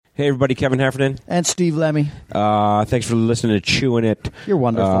Hey, everybody, Kevin Heffernan. And Steve Lemme. Thanks for listening to Chewing It. You're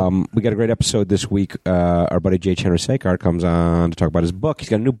wonderful. We got a great episode this week. Our buddy Jay Chandrasekhar comes on to talk about his book. He's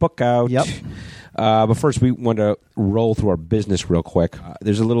got a new book out. Yep. But first, we want to roll through our business real quick.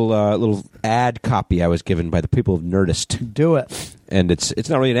 There's a little ad copy I was given by the people of Nerdist. Do it. And it's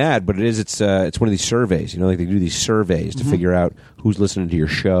not really an ad, but it is. It's one of these surveys. You know, like they do these surveys to figure out who's listening to your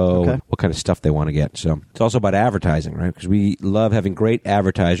show, what kind of stuff they want to get. So it's also about advertising, right? Because we love having great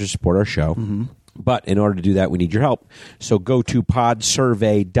advertisers support our show. Mm-hmm. But in order to do that, we need your help. So go to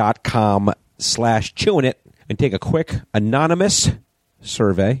podsurvey.com/chewinit and take a quick anonymous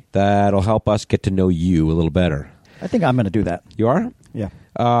survey that'll help us get to know you a little better. I think I'm going to do that. You are? Yeah.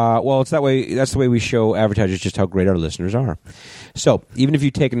 Well, it's that way. That's the way we show advertisers just how great our listeners are. So even if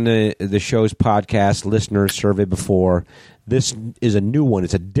you've taken the show's podcast listener survey before, this is a new one.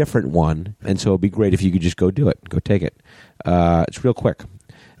 It's a different one, and so it'd be great if you could just go do it. Go take it. It's real quick.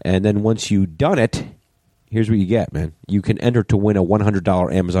 And then once you've done it, here's what you get, man. You can enter to win a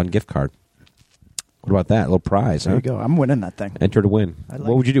 $100 Amazon gift card. What about that? A little prize, There you go. I'm winning that thing. Enter to win.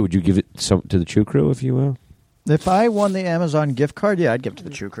 What would you do? Would you give it to the Chew Crew if you will? If I won the Amazon gift card, yeah, I'd give it to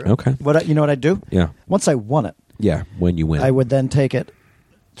the Chew Crew. Okay. You know what I'd do? Yeah. Once I won it. Yeah, when you win. I would then take it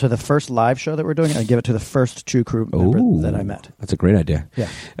to the first live show that we're doing, and I'd give it to the first Chew Crew member that I met. That's a great idea.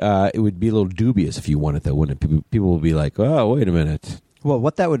 Yeah. It would be a little dubious if you won it, though, wouldn't it? People would be like, oh, wait a minute. Well,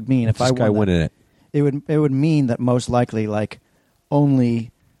 what that would mean if I won winning it. It would mean that most likely, like,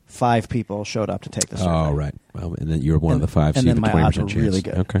 only 5 people showed up to take the survey. Oh, right. Well, and then you're one of the 5, so and you then have a my 20% odds were chance. really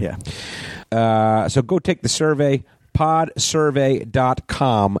good. Okay. Yeah. So go take the survey,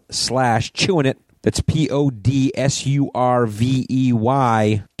 podsurvey.com/chewinit. That's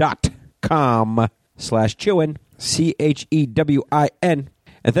podsurvey.com/chewin, CHEWIN.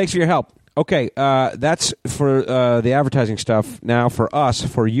 And thanks for your help. Okay, that's for the advertising stuff. Now for us,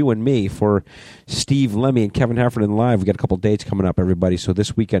 for you and me, for Steve Lemme and Kevin Heffernan Live, we got a couple dates coming up, everybody. So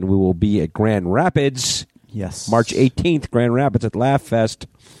this weekend we will be at Grand Rapids. Yes. March 18th, Grand Rapids at Laugh Fest.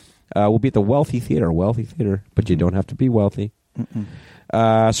 We'll be at the Wealthy Theater, but you don't have to be wealthy.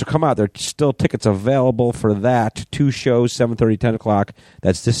 So come out. There are still tickets available for that. 2 shows, 7:30, 10 o'clock.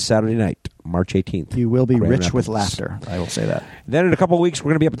 That's this Saturday night, March 18th. You will be Grand rich Rapids. with laughter. I will say that. Then in a couple of weeks, we're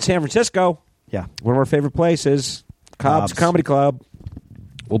going to be up in San Francisco. Yeah. One of our favorite places, Cobb's Comedy Club.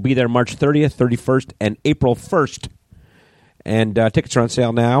 We'll be there March 30th, 31st, and April 1st. And tickets are on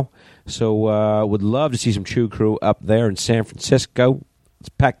sale now. So would love to see some Chew Crew up there in San Francisco. Let's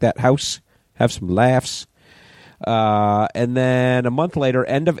pack that house, have some laughs. And then a month later,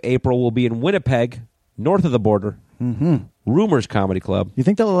 end of April, we'll be in Winnipeg, north of the border. Mm-hmm. Rumors Comedy Club. You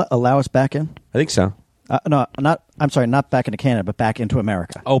think they'll allow us back in? I think so. No, not back into Canada, but back into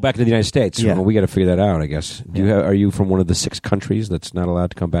America. Oh, back into the United States. Yeah. Well, we got to figure that out, I guess. Are you from one of the 6 countries that's not allowed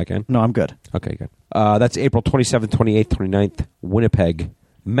to come back in? No, I'm good. Okay, good. That's April 27th, 28th, 29th, Winnipeg,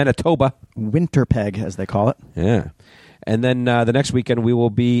 Manitoba. Winterpeg, as they call it. Yeah. And then the next weekend, we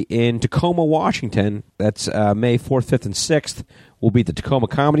will be in Tacoma, Washington. That's May 4th, 5th, and 6th. We'll be at the Tacoma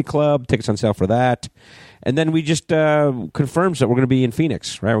Comedy Club. Tickets on sale for that. And then we just confirmed that we're going to be in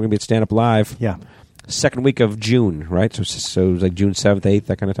Phoenix, right? We're going to be at Stand Up Live. Yeah. Second week of June, right? So it's like June 7th, 8th,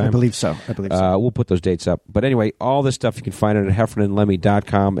 that kind of time? I believe so. We'll put those dates up. But anyway, all this stuff you can find it at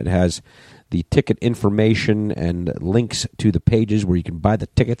heffernanlemme.com. It has the ticket information and links to the pages where you can buy the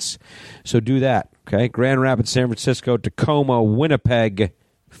tickets. So do that, okay? Grand Rapids, San Francisco, Tacoma, Winnipeg,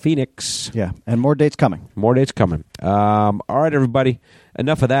 Phoenix. Yeah, and more dates coming. More dates coming. All right, everybody.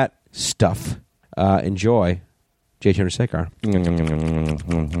 Enough of that stuff. Enjoy. Jay Chandrasekhar.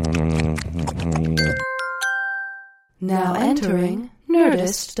 Now entering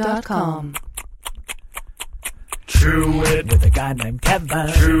Nerdist.com. Chewing it with a guy named Kevin.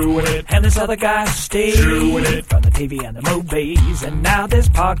 Chewing it. And this other guy, Steve. Chewing it. From the TV and the movies. And now this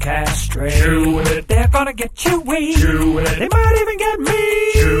podcast straight. Chewing it. They're gonna get chewy. Chewing it. They might even get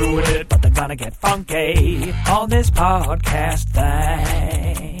me. Chewing it. But they're gonna get funky on this podcast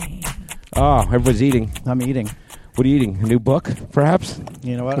thing. Oh, everyone's eating. I'm eating. What are you eating? A new book, perhaps?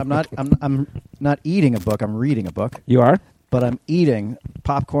 You know what? I'm not eating a book. I'm reading a book. You are? But I'm eating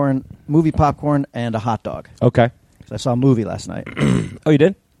movie popcorn, and a hot dog. Okay. So I saw a movie last night. Oh, you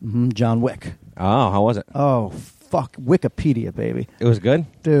did? Mm-hmm, John Wick. Oh, how was it? Oh, fuck. Wikipedia, baby. It was good?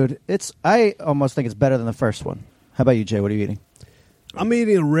 Dude, I almost think it's better than the first one. How about you, Jay? What are you eating? I'm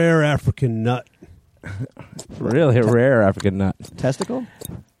eating a rare African nut. Really? A rare African nut. Testicle?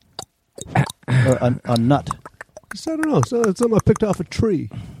 Or a nut? I don't know. So it's something I picked off a tree.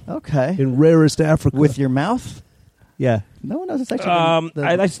 Okay. In rarest Africa. With your mouth? Yeah. No one knows it's actually...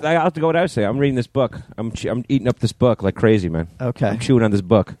 I have to go what I would say. I'm reading this book. I'm eating up this book like crazy, man. Okay. I'm chewing on this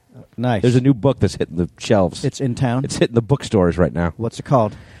book. Nice. There's a new book that's hitting the shelves. It's in town? It's hitting the bookstores right now. What's it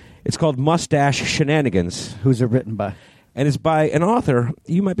called? It's called Mustache Shenanigans. Who's it written by? And it's by an author.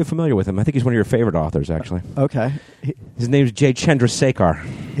 You might be familiar with him. I think he's one of your favorite authors, actually. Okay. His name's Jay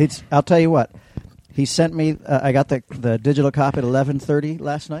Chandrasekhar. I'll tell you what. He sent me. I got the digital copy at 11:30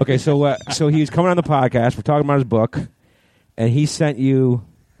 last night. Okay, so he was coming on the podcast. We're talking about his book, and he sent you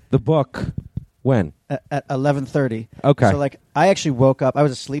the book when? At 11:30. Okay. So I actually woke up. I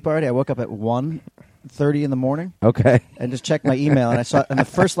was asleep already. I woke up at 1:30 in the morning. Okay. And just checked my email, and I saw. And the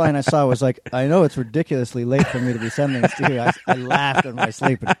first line I saw was I know it's ridiculously late for me to be sending this to you. I laughed in my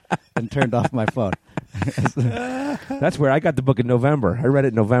sleep and turned off my phone. That's where I got the book in November. I read it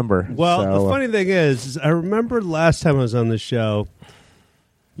in November. Well, the funny thing is I remember last time I was on the show,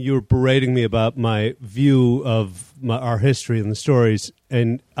 you were berating me about my view of our history and the stories,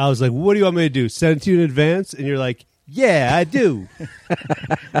 and I was like, what do you want me to do, send it to you in advance? And you're like, yeah, I do.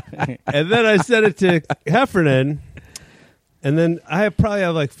 And then I sent it to Heffernan, and then I probably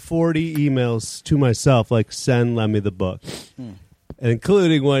have 40 emails to myself, send Lemmy the book.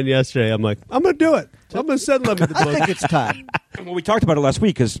 Including one yesterday. I'm like, I'm going to do it. I'm going to send Lemmy the book. I think it's time. Well, we talked about it last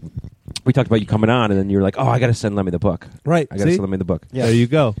week because we talked about you coming on, and then you were like, "Oh, I got to send Lemmy the book." Right. I got to send Lemmy the book. Yeah. There you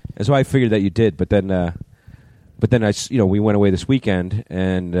go. And so I figured that you did, but then we went away this weekend,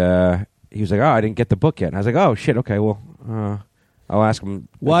 and he was like, "Oh, I didn't get the book yet." And I was like, "Oh shit, okay, well, I'll ask him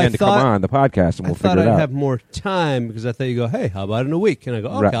again to come on the podcast, and we'll figure it out." I thought I'd have more time because I thought you go, "Hey, how about in a week?" And I go,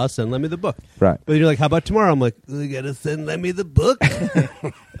 "Okay, Right. I'll send Lemmy the book." Right. But you're like, "How about tomorrow?" I'm like, "We got to send Lemmy the book."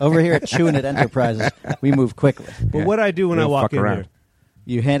 Over here at Chewing It Enterprises, we move quickly. But Yeah. what I do when We I don't walk fuck in around. here,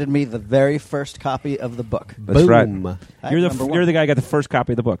 You handed me the very first copy of the book. That's right. boom. I You're have number one. the guy who got the first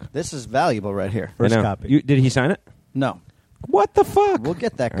copy of the book. This is valuable right here. First I know. copy. Did he sign it? No, What the fuck? we'll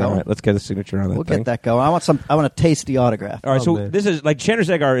get that All going. right, let's get a signature on that We'll thing. get that going. I want a tasty autograph. All right, Oh, so man. this is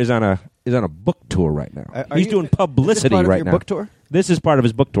Chandrasekhar is on a book tour right now. Are He's you- doing is this publicity part of right your now. book tour? This is part of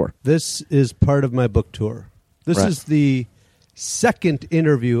his book tour. This is part of my book tour. This Right. is the second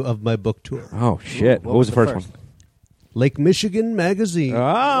interview of my book tour. Oh shit! Ooh, what was the first one? Lake Michigan Magazine.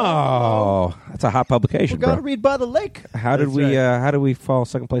 Oh, that's a hot publication, We got to bro. read by the lake. How did That's we? right. How did we fall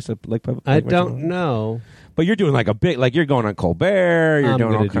second place at Lake I Michigan? don't know. But you're doing a big, you're going on Colbert. You're I'm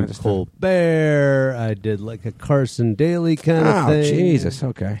doing all gonna kinds do of stuff. Colbert. I did a Carson Daly kind of Oh thing. Jesus!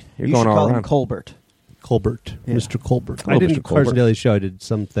 Okay, you're You going should all call him around. Colbert. Colbert. Yeah. Mr. Colbert. Oh, I didn't Mr. do Carson Colbert. Daly show. I did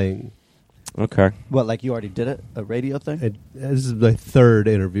something. Okay. What, you already did it? A radio thing? This is my third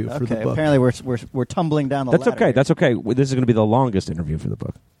interview for the Okay, book. apparently we're tumbling down the That's ladder okay. here. That's okay. This is going to be the longest interview for the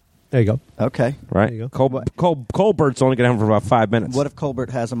book, There you go. Okay. right? There you go. Colbert's only going to have him for about 5 minutes. What if Colbert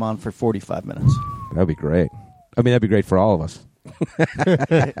has him on for 45 minutes? That'd be great. I mean, that'd be great for all of us.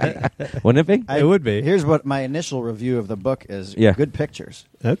 Wouldn't it be? It would be. Here's what my initial review of the book is. Yeah. Good pictures.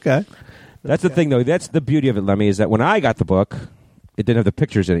 Okay. That's the thing, though. That's the beauty of it, Lemmy, is that when I got the book, it didn't have the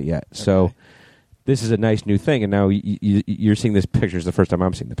pictures in it yet. So this is a nice new thing, and now you're seeing this pictures the first time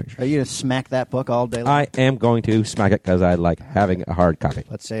I'm seeing the pictures. Are you going to smack that book all day long? I am going to smack it because I like having a hard copy.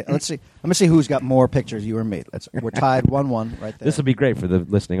 Let's see. Let me see who's got more pictures, you or me. We're tied 1-1 right there. This will be great for the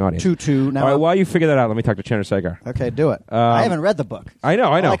listening audience. 2-2. Now, All right, while you figure that out, let me talk to Chandrasekhar. okay, do it. I haven't read the book. I know.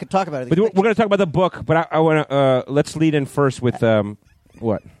 All I could talk about it. But we're going to talk about the book, but I want to let's lead in first with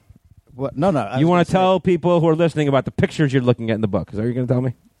what? What? No. You want to tell people who are listening about the pictures you're looking at in the book. Is that what you're going to tell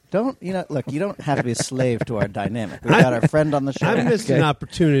me? Look, you don't have to be a slave to our dynamic. We've got our friend on the show. I missed an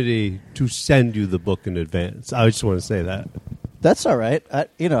opportunity to send you the book in advance. I just want to say that. That's all right. I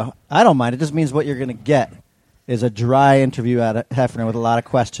don't mind. It just means what you're going to get is a dry interview out of Heffernan with a lot of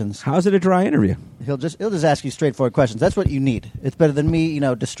questions. How's it a dry interview? He'll just ask you straightforward questions. That's what you need. It's better than me,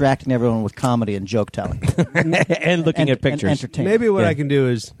 distracting everyone with comedy and joke telling and looking at pictures. And entertainment. Maybe what Yeah. I can do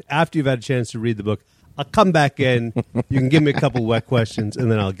is, after you've had a chance to read the book, I'll come back in. You can give me a couple wet questions,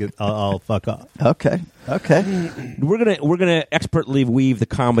 and then I'll fuck off. Okay. We're gonna expertly weave the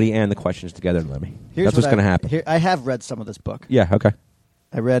comedy and the questions together, Lemmy. That's what's going to happen. I have read some of this book. Yeah. Okay.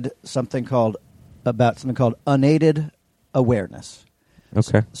 I read something called unaided awareness.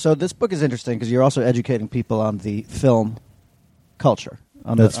 Okay. So this book is interesting because you're also educating people on the film culture.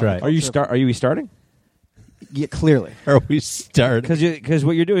 That's right. Are you starting? Yeah, clearly. Are we starting? Because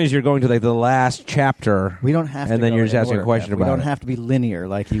what you're doing is you're going to the last chapter. We don't have to. And then go you're in just asking order, a question Jeff. about We don't it. have to be linear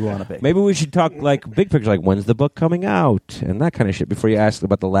like you want to be. Maybe we should talk big picture, when's the book coming out and that kind of shit before you ask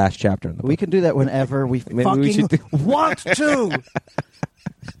about the last chapter in the book. We can do that whenever we Maybe fucking we should want to.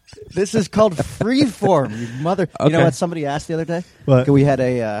 This is called freeform, you mother. You know Okay. what somebody asked the other day? What? We had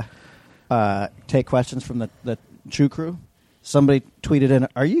a take questions from the True Crew. Somebody tweeted in,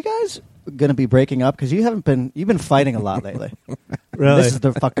 "Are you guys going to be breaking up? Because you've been fighting a lot lately." Really? This is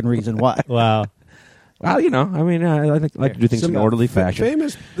the fucking reason why. Wow. Well, I mean, I like to do things in an orderly fashion.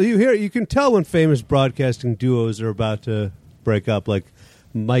 Famous, you can tell when famous broadcasting duos are about to break up, like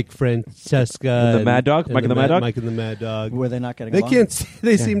Mike Francesca And the Mad Dog? Mike and the Mad Dog? Mike and the Mad Dog. Were they not getting They along? can't.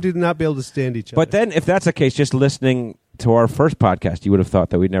 They seem to not be able to stand each other. But then, if that's the case, just listening to our first podcast, you would have thought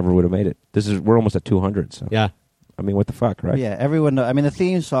that we never would have made it. We're almost at 200. So yeah, I mean, what the fuck, right? Yeah, everyone I mean, the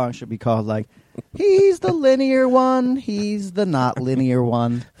theme song should be called, like, he's the linear one, he's the not linear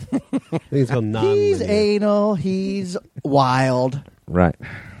one. I think it's called non-linear. He's anal, he's wild. Right.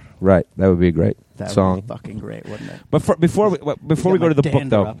 That would be a great That song. would be fucking great, wouldn't it? But before we go to the book, dander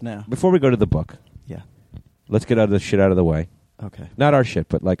though, up now. before we go to the book, Yeah. let's get the shit out of the way. Okay. Not our shit,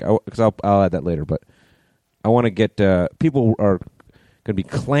 but because I'll add that later. But I want to get people are going to be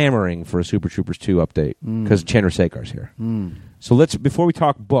clamoring for a Super Troopers 2 update because Chandrasekhar's here. So before we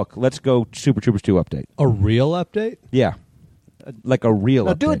talk book, let's go Super Troopers 2 update. A real update, Yeah, like a real.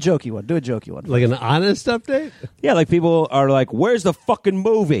 No, update. do a jokey one. Do a jokey one. like an honest update. Yeah, like people are like, "Where's the fucking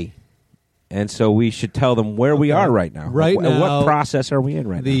movie?" And so we should tell them where we are right now. Right Like, now, what process are we in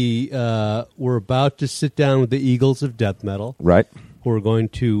right now? We're about to sit down with the Eagles of Death Metal. Right. Who are going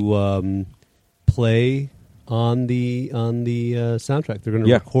to play on the soundtrack. They're going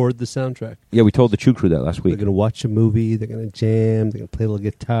to record the soundtrack. Yeah, we told the Chew Crew that last They're week. going to watch a movie. They're going to jam. They're going to play a little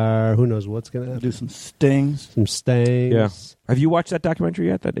guitar. Who knows what's going to happen? Do some stings. Some stings. Yeah. Have you watched that documentary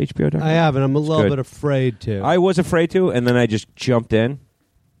yet? That HBO documentary? I haven't. I'm a little good. bit afraid to. I was afraid to, and then I just jumped in.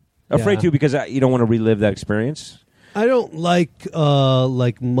 Afraid Yeah. to because you don't want to relive that experience. I don't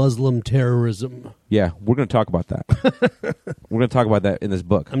like Muslim terrorism. Yeah, we're going to talk about that. We're going to talk about that in this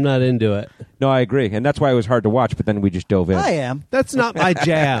book. I'm not into it. No, I agree, and that's why it was hard to watch. But then we just dove in. I am. That's not my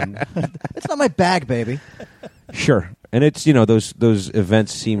jam. It's not my bag, baby. Sure, and it's those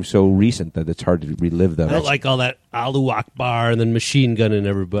events seem so recent that it's hard to relive them. I don't like all that Allahu Akbar and then machine gunning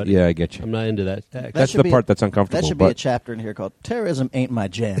everybody. Yeah, I get you. I'm not into that. That's should the be- part that's uncomfortable. That should be but a chapter in here called "Terrorism Ain't My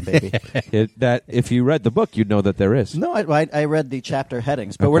Jam, Baby." that if you read the book, you'd know that there is. No, I read the chapter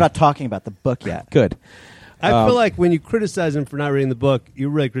headings, but we're not talking about the book yet. Good. I feel like when you criticize him for not reading the book, you're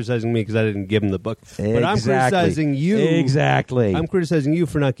really criticizing me because I didn't give him the book. But I'm criticizing you. Exactly. I'm criticizing you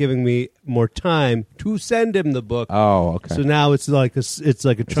for not giving me more time to send him the book. Oh, okay. So now it's like a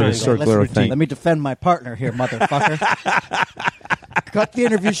triangle. circular thing. Let me defend my partner here, motherfucker. Cut the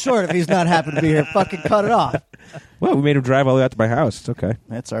interview short if he's not happy to be here. Fucking cut it off. Well, we made him drive all the way out to my house. It's okay.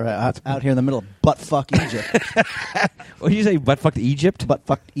 That's all right. Out here in the middle of buttfuck Egypt. What did you say? Buttfuck Egypt?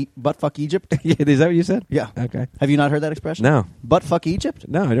 Buttfuck Egypt? Yeah, is that what you said? Yeah. Okay. Have you not heard that expression? No. Buttfuck Egypt?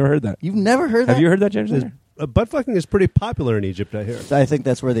 No, I never heard that. You've never heard that? Have you heard that, James? Butt fucking is pretty popular in Egypt, I hear. I think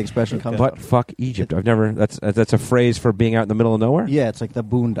that's where the expression comes from. Buttfuck Egypt. I've never. That's a phrase for being out in the middle of nowhere. Yeah, it's like the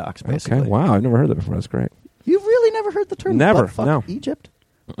boondocks, basically. Okay. Wow, I've never heard that before. That's great. You've really never heard the term Never, buttfuck no. Egypt?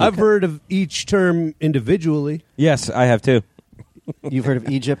 I've heard of each term individually. Yes, I have too. You've heard of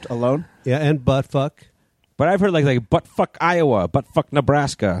Egypt alone? Yeah, and butt fuck. But I've heard like buttfuck Iowa, buttfuck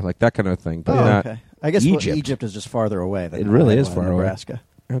Nebraska, like that kind of thing. But not okay. I guess Egypt. Egypt is just farther away than It really Iowa is and far away. Nebraska.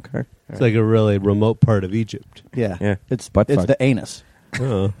 Okay. It's like a really remote part of Egypt. Yeah. Yeah. It's Buttfuck. the anus.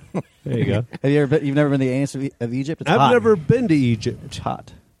 Oh, there you go. Have you ever been, you've never been to the anus of Egypt? It's I've hot. never been to Egypt. It's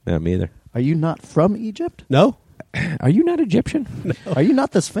hot. Yeah, me either. Are you not from Egypt? No? Are you not Egyptian? Are you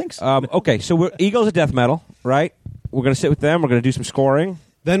not the Sphinx? Okay, so we're Eagles of Death Metal, right? We're going to sit with them. We're going to do some scoring.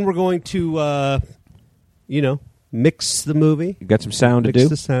 Then we're going to, mix the movie. You've got some sound to Mix do.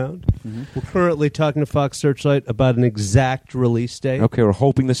 the sound. We're currently talking to Fox Searchlight about an exact release date. Okay, we're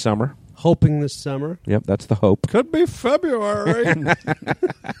hoping this summer. Hoping this summer. Yep, that's the hope. Could be February.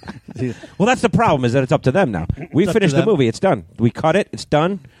 Well, that's the problem, is that it's up to them now. We up finished to the them. movie. It's done. We cut it. It's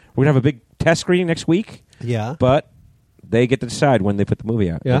done. We're going to have a big test screening next week, Yeah. but they get to decide when they put the movie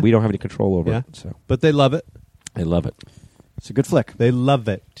out. Yeah. We don't have any control over Yeah. it. So But they love it. I love it. It's a good flick. They love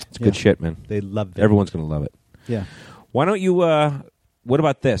it. It's good shit, man. They love it. Everyone's going to love it. Yeah. Why don't you, what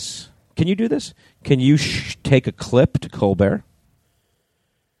about this? Can you do this? Can you take a clip to Colbert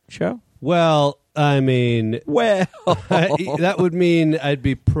show? Well, I mean, Well. that would mean I'd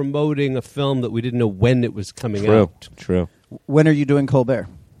be promoting a film that we didn't know when it was coming out. True. When are you doing Colbert?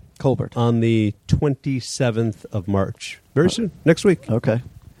 On the 27th of March. Very soon. Next week. Okay.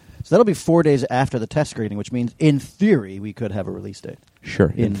 So that'll be 4 days after the test screening, which means, in theory, we could have a release date.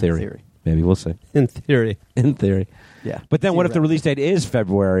 Sure, in theory. Maybe we'll see. In theory. In theory. Yeah. But then what if the release date is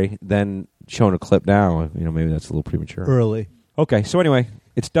February, then showing a clip now, maybe that's a little premature. Early. Okay, so anyway,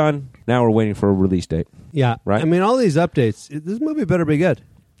 it's done. Now we're waiting for a release date. Yeah. Right? I mean, all these updates, this movie better be good.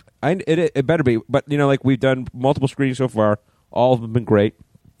 It better be. But, like we've done multiple screenings so far. All of them have been great.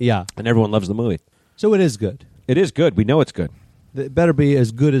 Yeah. And everyone loves the movie. So it is good. It is good. We know it's good. It better be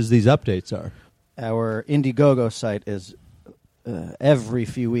as good as these updates are. Our Indiegogo site is every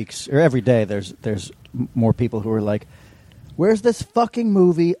few weeks or every day. There's more people who are like, "Where's this fucking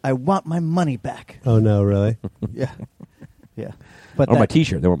movie? I want my money back." Oh no, really? Yeah, yeah. But Or my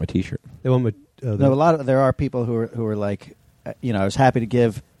T-shirt. They want my T-shirt. They want me. no, there are people who are like, I was happy to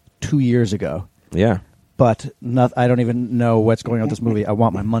give 2 years ago, Yeah. but I don't even know what's going on with this movie. I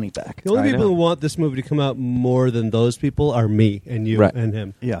want my money back. The only I people know. who want this movie to come out more than those people are me and you Right. and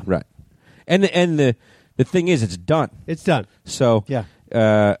him. Yeah, Right. And the thing is, it's done. It's done. So yeah,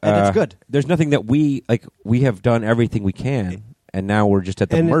 and it's good. There's nothing that we have done everything we can, and now we're just at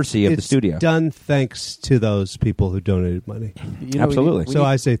the And mercy of the it's studio. done thanks to those people who donated money. Absolutely. So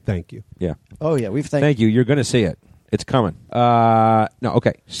I say thank you. Yeah. Oh yeah, we've Thank you. You're going to see it. It's coming. No,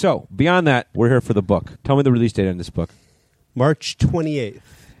 okay. So beyond that, we're here for the book. Tell me the release date on this book. March 28th.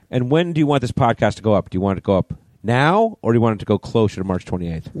 And when do you want this podcast to go up? Do you want it to go up now, or do you want it to go closer to March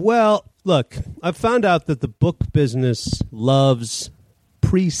 28th? Well, look, I've found out that the book business loves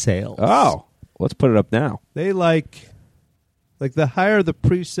pre-sales. Oh, let's put it up now. They like the higher the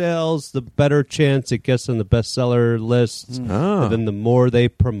pre-sales, the better chance it gets on the bestseller lists. Oh. And then the more they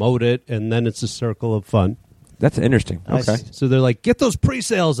promote it, and then it's a circle of fun. That's interesting. I Okay. see. So they're like, get those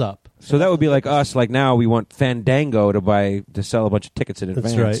pre-sales up. So that would be like us. Like now, we want Fandango to sell a bunch of tickets in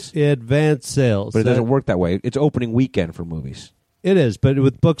advance. That's right. Advanced sales. But it doesn't work that way. It's opening weekend for movies. It is, but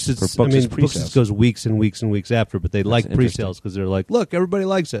with books, it's For books, it's books pre-sales. goes weeks and weeks and weeks after. But they like interesting. pre-sales because they're like, look, everybody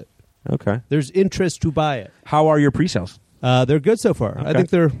likes it. Okay. There's interest to buy it. How are your pre-sales? They're good so far. Okay. I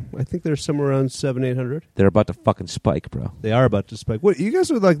think they're somewhere around 700-800. They're about to fucking spike, bro. They are about to spike. What, you guys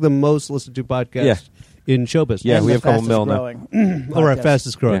are like the most listened to podcast Yeah. in show business. Yeah, And we the have a couple mil fastest now. growing Or our podcast.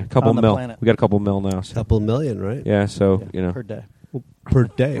 fastest Yeah, growing. a couple On the mil. planet. We got a couple mil now. So. Couple million, right? Yeah, so Yeah, per day. Per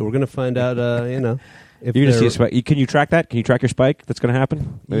day. We're going to find out, if you're gonna see they're- a spike. Can you track that? Can you track your spike? That's going to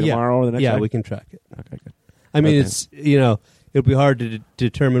happen maybe Yeah. tomorrow or the next Yeah, day? we can track it. Okay, good. I mean, Okay. it's, it'll be hard to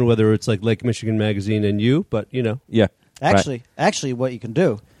determine whether it's like Lake Michigan Magazine and you, but, Yeah. Actually, what you can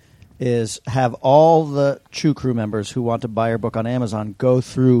do is have all the Chew Crew members who want to buy your book on Amazon go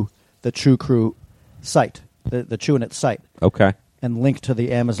through the Chew Crew site, the Chewin' It site, Okay. and link to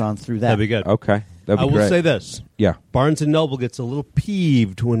the Amazon through that. that'd be good. Okay. That'd be I will great. say this. Yeah. Barnes & Noble gets a little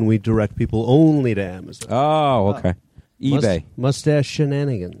peeved when we direct people only to Amazon. Oh, okay. eBay. Mustache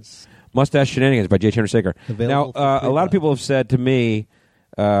Shenanigans. Mustache Shenanigans by Jay Chandrasekhar. Now, Available for a lot of pre-buy. people have said to me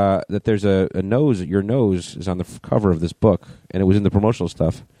that there's a nose. Your nose is on the cover of this book, and it was in the promotional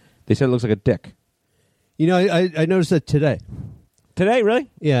stuff. They said it looks like a dick. I noticed that today. Today, really?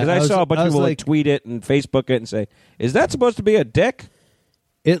 Yeah, Because I saw a bunch I of was people like- tweet it and Facebook it and say, "Is that supposed to be a dick?"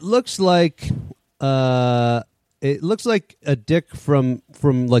 It looks like a dick from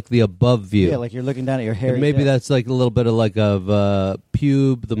like the above view. Yeah, like you're looking down at your hair. And maybe that's like a little bit of like of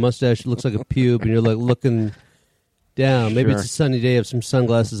pube. The mustache looks like a pube, and you're like looking down. Maybe Sure. it's a sunny day of some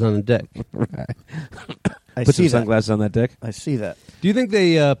sunglasses on a dick. I Put see some that. sunglasses on that dick. I see that. Do you think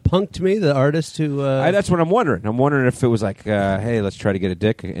they punked me, the artist who? That's what I'm wondering. I'm wondering if it was like, hey, let's try to get a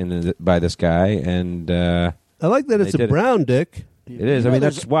dick by this guy, and I like that it's they a did it. brown dick. it is. I You know, mean,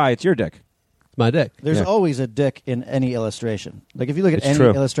 that's why it's your dick. It's my dick. There's Yeah. always a dick in any illustration. Like if you look at It's any true.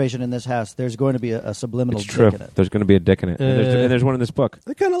 illustration in this house, there's going to be a subliminal It's dick true. in it. There's going to be a dick in it, and there's one in this book.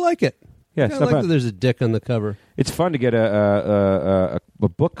 I kind of like it. Yeah, I it's kinda not like bad. that there's a dick on the cover. It's fun to get a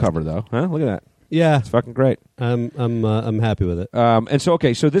book cover, though. Huh? Look at that. Yeah, It's fucking great. I'm happy with it. And so,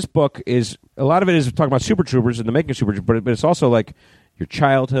 okay, so this book is a lot of it is talking about Super Troopers and the making of Super Troopers, but it's also like your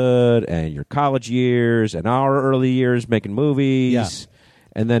childhood and your college years and our early years making movies. Yeah.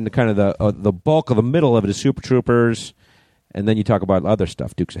 And then the bulk of the middle of it is Super Troopers, and then you talk about other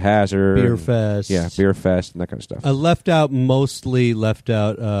stuff, Dukes of Hazzard, Beer and- Fest. yeah, Beer Fest, and that kind of stuff. I mostly left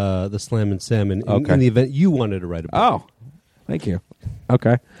out the Slam and Salmon Okay. in the event you wanted to write about. Oh, thank you.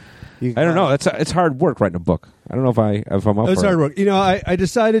 Okay, I don't know. It's hard work writing a book. I don't know if I'm up It was for hard it. work. I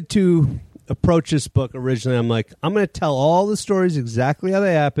decided to approach this book originally. I'm like, I'm going to tell all the stories exactly how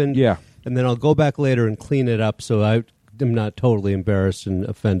they happened. Yeah. And then I'll go back later and clean it up so I am not totally embarrassed and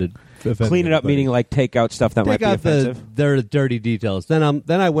offended. Clean it up, meaning like take out stuff that might take be out offensive. the dirty details. Then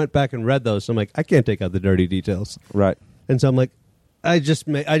I went back and read those. So I'm like, I can't take out the dirty details. Right. And so I'm like, I just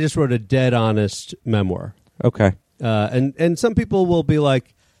wrote a dead honest memoir. Okay. And some people will be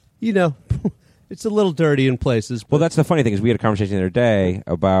like, it's a little dirty in places. Well, but- that's the funny thing is we had a conversation the other day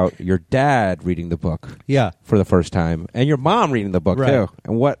about your dad reading the book yeah. for the first time, and your mom reading the book Right. too.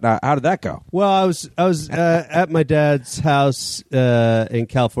 And what? How did that go? Well, I was at my dad's house in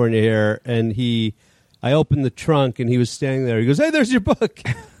California here, and I opened the trunk, and he was standing there. He goes, "Hey, there's your book."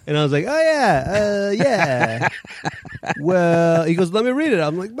 And I was like, oh, yeah. Well, he goes, let me read it.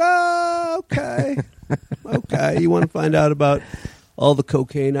 I'm like, okay. Okay, you want to find out about all the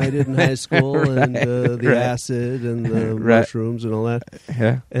cocaine I did in high school and the acid and the mushrooms and all that.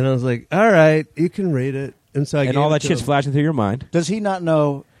 Yeah. And I was like, all right, you can read it. And so all that shit's flashing through your mind. Does he not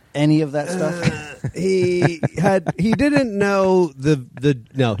know any of that stuff? He didn't know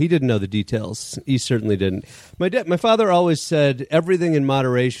he didn't know the details. He certainly didn't. My father always said everything in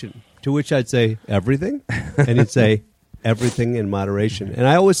moderation, to which I'd say everything, and he'd say everything in moderation. And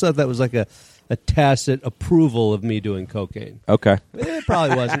I always thought that was like a tacit approval of me doing cocaine. Okay. It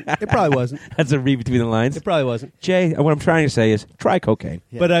probably wasn't. That's a read between the lines. It probably wasn't. Jay, what I'm trying to say is try cocaine.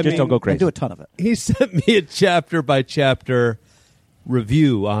 Yeah. But I just mean, don't go crazy. I do a ton of it. He sent me a chapter by chapter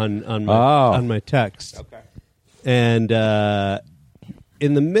review on my text. Okay. And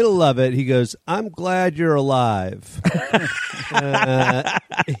in the middle of it, he goes, "I'm glad you're alive."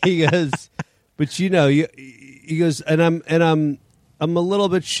 He goes, but he goes, and I'm a little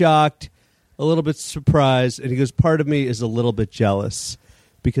bit shocked, a little bit surprised, and he goes, part of me is a little bit jealous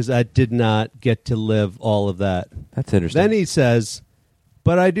because I did not get to live all of that. That's interesting. Then he says,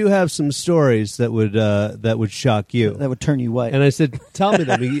 but I do have some stories that would shock you. That would turn you white. And I said, tell me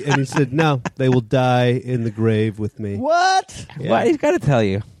them. And he said, no, they will die in the grave with me. What? Yeah. Well, he's got to tell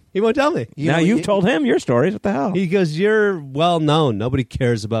you. He won't tell me. You've told him your stories. What the hell? He goes, you're well known. Nobody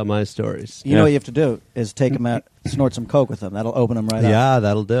cares about my stories. You know what you have to do is take him out, snort some coke with him. That'll open him right up. Yeah,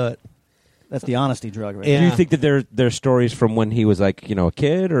 that'll do it. That's the honesty drug, right? Yeah. Do you think that they're stories from when he was like, a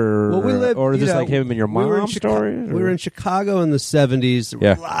kid, or or is this like him and your mom stories? We were in Chicago in the 70s. There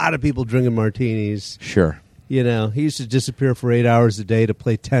were a lot of people drinking martinis. Sure. He used to disappear for 8 hours a day to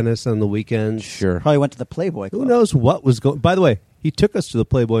play tennis on the weekends. Sure. Probably went to the Playboy Club. Who knows what was going? By the way, he took us to the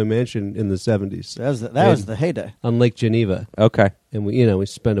Playboy Mansion in the 70s. That was the heyday. On Lake Geneva. Okay. And we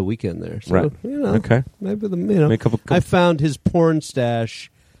spent a weekend there. So, Right. Okay. Maybe I found his porn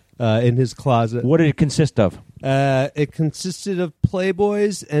stash in his closet. What did it consist of? It consisted of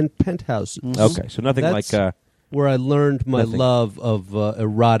Playboys and penthouses. Mm-hmm. Okay, so nothing That's like where I learned my love of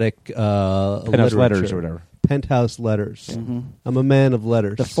erotic penthouse letters or whatever. Penthouse letters. Mm-hmm. I'm a man of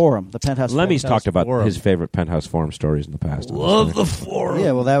letters. The Forum, the Penthouse Lemme's Forum. talked about Forum. his favorite Penthouse Forum stories in the past. Love the Forum.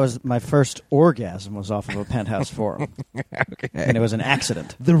 Yeah, well, that was my first orgasm was off of a Penthouse Forum. Okay. And it was an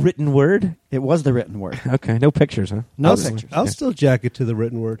accident. The written word? It was the written word. Okay, no pictures, huh? No pictures. I'll still jack it to the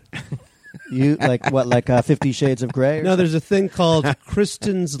written word. You like 50 Shades of Grey? No, there's a thing called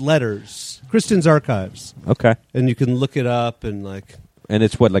Kristen's Letters. Kristen's Archives. Okay. And you can look it up and And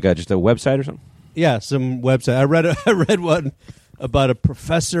it's what, just a website or something? Yeah, some website. I read one about a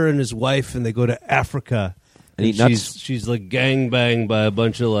professor and his wife, and they go to Africa. And eat nuts? She's like gangbanged by a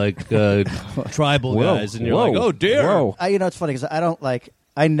bunch of tribal guys, and you're like, oh dear. Whoa. It's funny because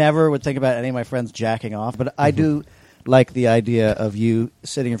I never would think about any of my friends jacking off, but I do like the idea of you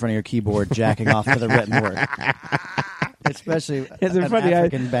sitting in front of your keyboard jacking off to the written word. Especially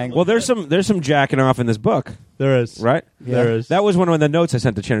African bang. Well, there's some jacking off in this book. There is. Right? Yeah. There is. That was one of the notes I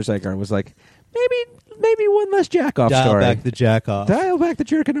sent to Chandrasekhar. Was like, maybe one less jack off Dial story. back the jack off. Dial back the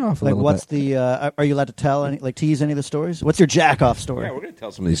jerking off. What's the? Are you allowed to tell tease any of the stories? What's your jack off story? Yeah, we're gonna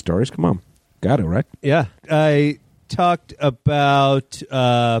tell some of these stories. Come on, got it right. Yeah, I talked about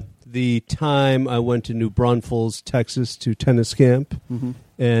the time I went to New Braunfels, Texas, to tennis camp,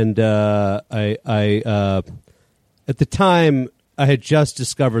 and I at the time I had just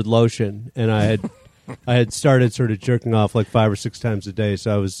discovered lotion, and I had started sort of jerking off like 5 or 6 times a day.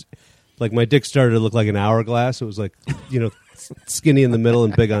 So I was like, my dick started to look like an hourglass. It was like skinny in the middle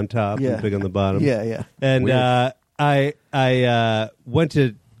and big on top and big on the bottom. Yeah. And I went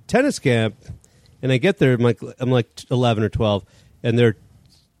to tennis camp, and I get there. I'm like 11 or 12, and there are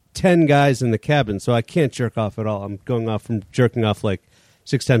 10 guys in the cabin, so I can't jerk off at all. I'm going off from jerking off like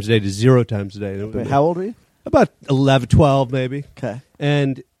 6 times a day to 0 times a day. Wait, how old were you? About 11, 12 maybe. Okay.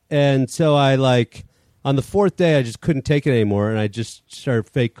 And so I on the 4th day I just couldn't take it anymore, and I just started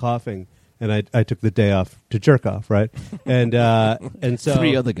fake coughing, and I took the day off to jerk off, right? And so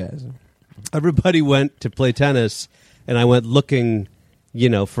 3 other guys. Everybody went to play tennis, and I went looking,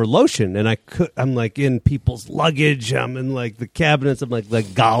 for lotion, and I'm like in people's luggage, I'm in like the cabinets, I'm like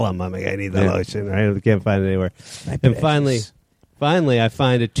Gollum, I'm like, I need the lotion, right? I can't find it anywhere. And finally I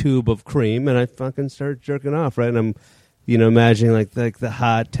find a tube of cream, and I fucking start jerking off, right? And I'm imagining like the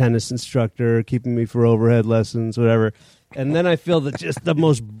hot tennis instructor keeping me for overhead lessons, whatever. And then I feel just the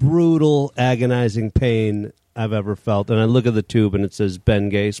most brutal, agonizing pain I've ever felt. And I look at the tube, and it says Ben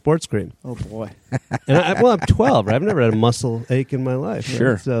Gay Sports Cream. Oh, boy. And I'm 12, right? I've never had a muscle ache in my life. Right?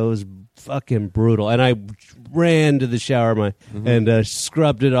 Sure. So it was fucking brutal. And I ran to the shower and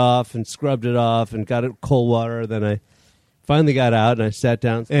scrubbed it off and got it cold water. Then I finally got out and I sat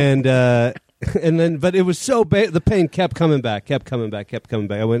down and then, but it was so bad. The pain kept coming back.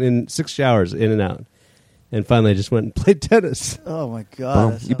 I went in 6 showers, in and out. And finally I just went and played tennis. Oh, my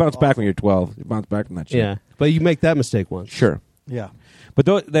God. You bounce back when you're 12. You bounce back from that shit. Yeah. But you make that mistake once. Sure. Yeah.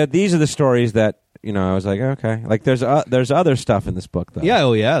 But these are the stories that, I was like, okay. Like, there's other stuff in this book, though.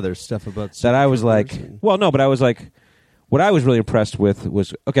 Yeah, there's stuff about that I was like, but I was like, what I was really impressed with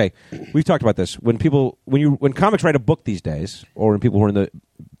was, okay, we've talked about this. When comics write a book these days, or when people who are in the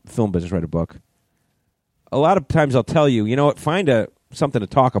film business write a book, a lot of times I'll tell you, what, find something to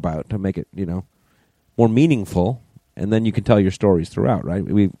talk about to make it, more meaningful, and then you can tell your stories throughout, right?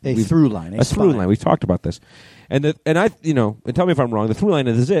 A through line. A through line. We've talked about this. And I, and tell me if I'm wrong, the through line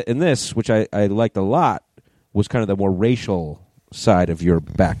is in this, which I liked a lot, was kind of the more racial side of your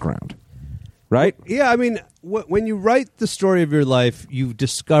background, right? Yeah, I mean, when you write the story of your life, you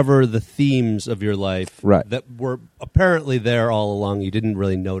discover the themes of your life that were apparently there all along. You didn't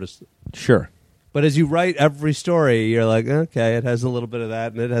really notice. Sure. But as you write every story, you're like, okay, it has a little bit of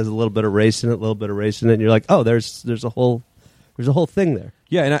that, and it has a little bit of race in it, and you're like, oh, there's a whole thing there.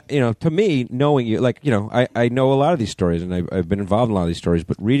 Yeah, and to me, knowing you, like, I know a lot of these stories, and I've been involved in a lot of these stories.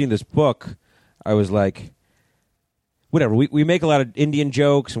 But reading this book, I was like, whatever. We make a lot of Indian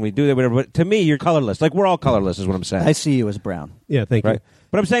jokes, and we do that, whatever. But to me, you're colorless. Like, we're all colorless, is what I'm saying. I see you as brown. Yeah, thank you.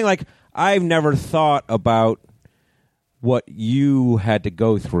 But I'm saying, like, I've never thought about what you had to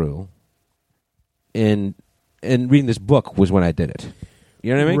go through. And reading this book was when I did it.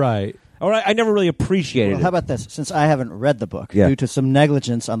 You know what I mean? Right. All right. I never really appreciated it. How about this? Since I haven't read the book, Yeah. due to some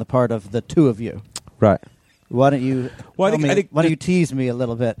negligence on the part of the two of you, Right. why don't you? Well, why don't you tease me a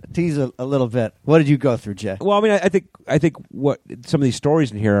little bit? Tease a little bit. What did you go through, Jay? Well, I mean, I think what some of these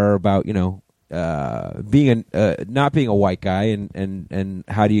stories in here are about, being not being a white guy and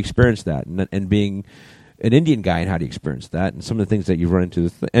how do you experience that, and being an Indian guy and how do you experience that, and some of the things that you've run into,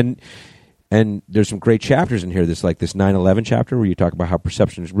 and there's some great chapters in here. This 9/11 chapter where you talk about how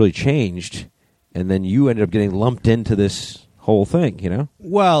perception has really changed, and then you ended up getting lumped into this whole thing.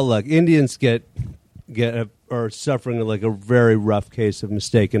 Well, look, Indians are suffering like a very rough case of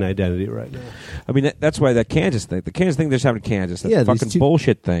mistaken identity right now. I mean, that's why the Kansas thing that's happening in Kansas, that fucking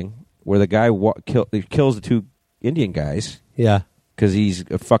bullshit thing where the guy kills the two Indian guys. Yeah, because he's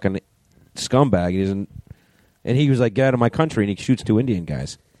a fucking scumbag. And he was like, get out of my country, and he shoots two Indian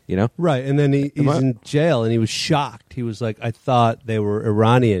guys. Right, and then he's in jail, and he was shocked. He was like, I thought they were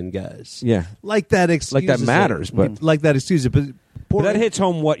Iranian guys. Yeah. Like that excuse. Like that matters, but... Like that excuse. But that hits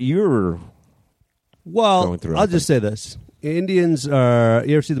home what you're going through. I'll just say this. Indians are...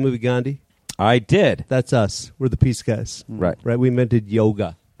 You ever see the movie Gandhi? I did. That's us. We're the peace guys. Right. Right, we invented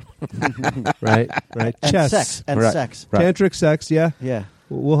yoga. Right? And chess. sex. And right. sex. Right. Tantric sex, yeah. Yeah.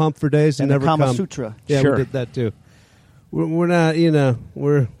 We'll hump for days and never the Kama come. Sutra. Yeah, Sure. we did that too. We're not, we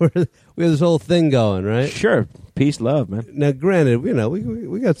have this whole thing going, right? Sure. Peace, love, man. Now, granted,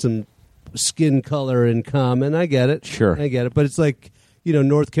 we got some skin color in common. I get it. Sure. I get it. But it's like,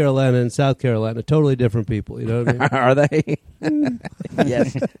 North Carolina and South Carolina, totally different people. You know what I mean? Are they?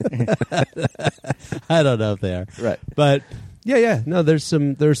 Yes. I don't know if they are. Right. But yeah. No, there's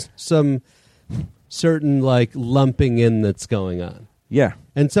some certain like lumping in that's going on. Yeah.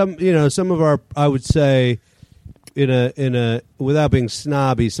 And some of our, I would say, in a without being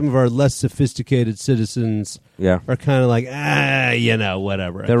snobby, some of our less sophisticated citizens are kind of like,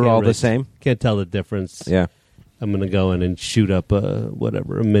 whatever. They're all the same? Can't tell the difference. Yeah. I'm going to go in and shoot up a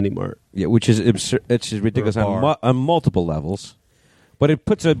mini mart. Yeah, which is absurd. It's just ridiculous on multiple levels. But it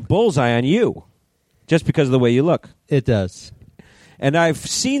puts a bullseye on you just because of the way you look. It does. And I've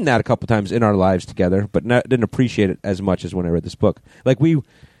seen that a couple times in our lives together, but didn't appreciate it as much as when I read this book. Like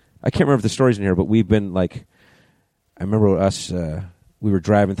I can't remember if the story's in here, but we've been like, I remember us, we were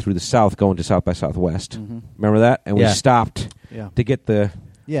driving through the South going to South by Southwest. Mm-hmm. Remember that? And we stopped to get the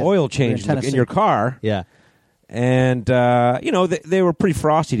oil change in your car. Yeah. And, they were pretty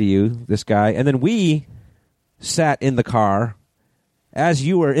frosty to you, this guy. And then we sat in the car as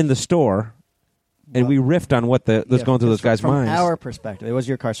you were in the store, and we riffed on what was going through those guys' minds. From our perspective, it was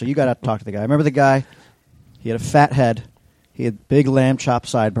your car, so you got out to talk to the guy. I remember the guy, he had a fat head, he had big lamb chop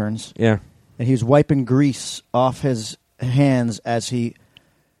sideburns. Yeah. And he was wiping grease off his hands as he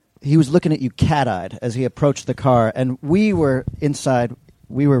was looking at you cat-eyed as he approached the car. And we were inside,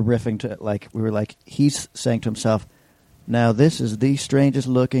 we were riffing to it, like, we were like, he's saying to himself, now this is the strangest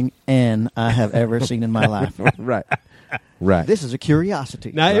looking N I have ever seen in my life. Right. Right. This is a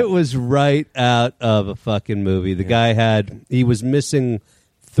curiosity. Now, it was right out of a fucking movie. The guy he was missing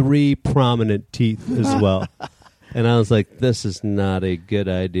 3 prominent teeth as well. And I was like, this is not a good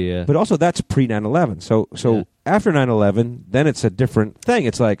idea. But also, that's pre 9/11. So after 9/11, then it's a different thing.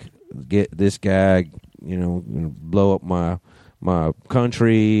 It's like, get this guy, gonna blow up my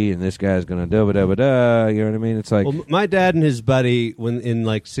country, and this guy's gonna da da da da. You know what I mean? It's like, well, my dad and his buddy, when in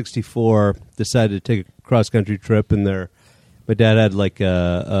like '64, decided to take a cross country trip, and my dad had like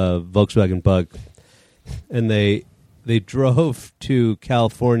a Volkswagen Bug, and they drove to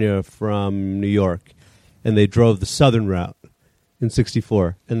California from New York, and they drove the southern route in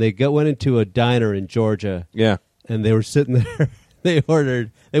 '64, and they went into a diner in Georgia. Yeah, and they were sitting there. They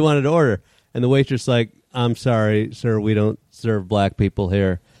wanted to order, and the waitress like, "I'm sorry, sir, we don't serve black people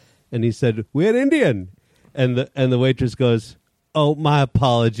here." And he said, "We're Indian," and the waitress goes, "Oh, my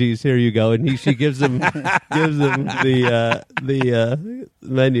apologies. Here you go." And she gives him the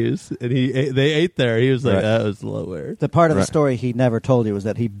menus, and they ate there. He was like, Right. "That was a little weird." The part of the story he never told you was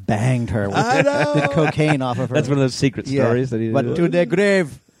that he banged her with the cocaine off of her. that's one of those secret stories that he. But to the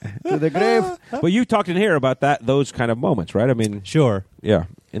grave. To the grave. Well, you talked in here about those kind of moments, right? I mean, Sure. yeah,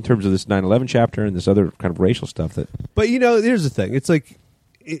 in terms of this 9/11 chapter and this other kind of racial stuff that. But here's the thing: it's like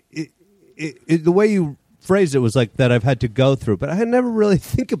the way you phrased it was like that I've had to go through, but I never really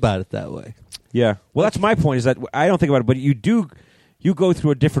think about it that way. Yeah, well, that's my point. Is that I don't think about it, but you do. You go through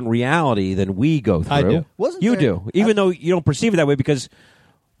a different reality than we go through. I do. You do, even though you don't perceive it that way because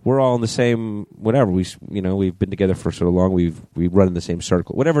we're all in the same whatever. We've been together for so long. We run in the same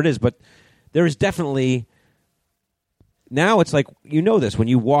circle, whatever it is. But there is definitely now. It's like this when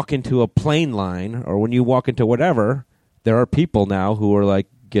you walk into a plane line or when you walk into whatever. There are people now who are like,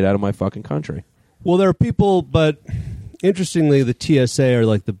 "Get out of my fucking country." Well, there are people, but interestingly, the TSA are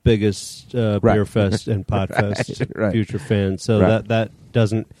like the biggest beer fest and pot fest Right. future fans. So Right. that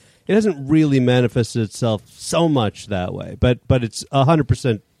doesn't really manifest itself so much that way. But it's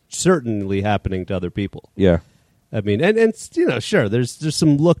 100% certainly happening to other people. Yeah. I mean, and sure, there's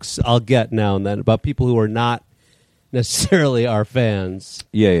some looks I'll get now and then about people who are not necessarily our fans.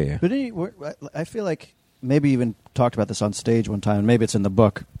 Yeah. But I feel like maybe even talked about this on stage one time, and maybe it's in the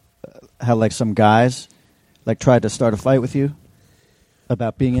book, how like some guys like tried to start a fight with you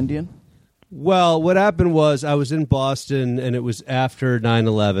about being Indian. Well, what happened was I was in Boston, and it was after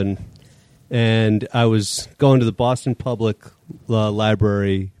 9/11, and I was going to the Boston Public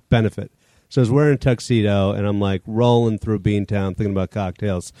Library benefit. So I was wearing a tuxedo, and I'm like rolling through Beantown thinking about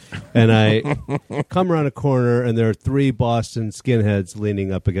cocktails. And I come around a corner, and there are 3 Boston skinheads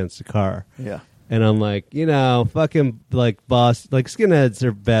leaning up against a car. Yeah. And I'm like, fucking like skinheads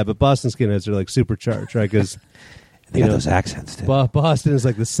are bad, but Boston skinheads are like supercharged, right? Because They got those accents too. Boston is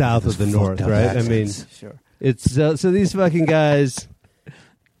like the south of the north, fucked up right? accents. I mean, Sure. it's so these fucking guys,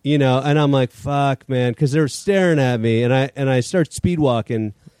 and I'm like, fuck, man, because they're staring at me, and I start speed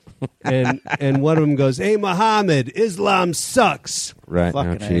walking, and one of them goes, "Hey, Muhammad, Islam sucks." Right.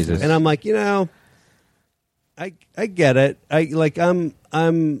 Fucking Oh, Jesus. And I'm like, I get it.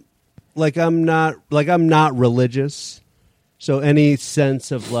 I'm not religious, so any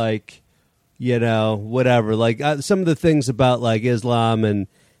sense of like, whatever, like some of the things about like Islam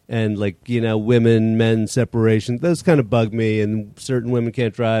and like women men separation, those kind of bug me, and certain women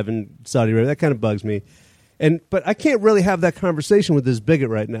can't drive in Saudi Arabia, that kind of bugs me. But I can't really have that conversation with this bigot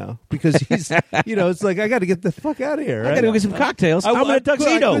right now because he's, it's like I got to get the fuck out of here. Right? I got to go get some cocktails. I'm in a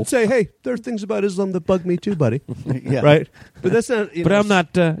tuxedo. I could say, hey, there are things about Islam that bug me too, buddy. Yeah. Right? But that's not. But I'm not.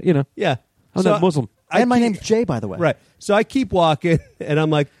 Yeah. I'm So not Muslim. And my name's Jay, by the way. Right. So I keep walking, and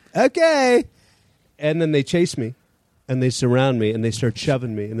I'm like, okay. And then they chase me, and they surround me, and they start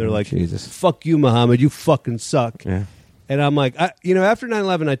shoving me, and they're like, Jesus. "Fuck you, Muhammad. You fucking suck." Yeah. And I'm like, after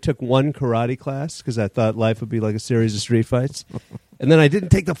 9/11, I took one karate class because I thought life would be like a series of street fights. And then I didn't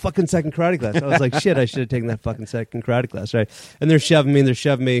take the fucking second karate class. I was like, shit, I should have taken that fucking second karate class, right? And they're shoving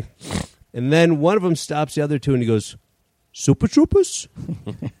me. And then one of them stops the other two, and he goes, "Super Troopers?"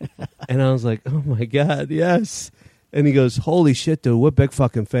 And I was like, oh, my God, yes. And he goes, "Holy shit, dude, we're big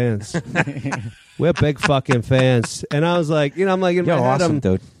fucking fans. We're big fucking fans." And I was like, I'm like in my You're head, awesome, I'm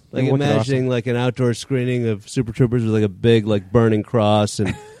dude. like You're wicked imagining awesome. like an outdoor screening of Super Troopers with like a big like burning cross,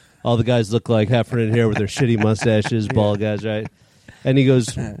 and all the guys look like Heffernan here with their shitty mustaches, bald guys, right? And he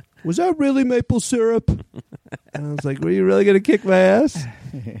goes, "Was that really maple syrup?" And I was like, "Were you really going to kick my ass?"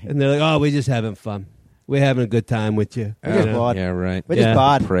 And they're like, "Oh, we're just having fun. We're having a good time with you." We just You know? bought. Yeah, right. We just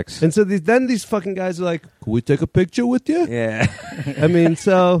bought. Pricks. And so then these fucking guys are like, "Can we take a picture with you?" Yeah. I mean,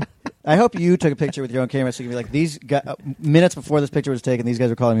 so I hope you took a picture with your own camera so you can be like, these guys, minutes before this picture was taken, these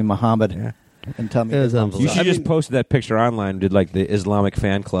guys are calling me Muhammad Yeah. and tell me. It was Islam unbelievable. You should sucks. just posted that picture online. Did like the Islamic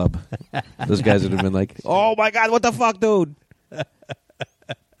fan club? Those guys would have been like, "Oh my God, what the fuck, dude?"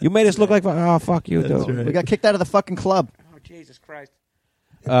 You made us look like fuck you. That's Though. right. We got kicked out of the fucking club. Oh Jesus Christ!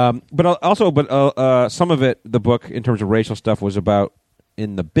 But some of it, the book in terms of racial stuff, was about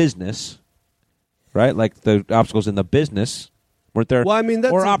in the business, right? Like the obstacles in the business. Weren't there? Well, I mean,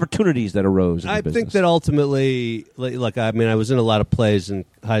 that's or opportunities that arose. In the I business. think that ultimately, like I mean, I was in a lot of plays in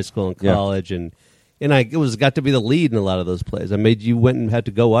high school and college, and I got to be the lead in a lot of those plays. You went and had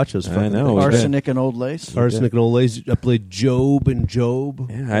to go watch those. I know. Things. Arsenic and Old Lace. Arsenic and Old Lace. I played Job and Job.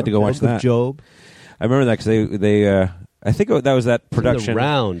 Yeah, I had to go watch that. Job. I remember that because they I think that was that production.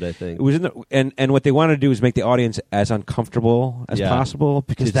 Round, I think. It was in the, and what they wanted to do was make the audience as uncomfortable as possible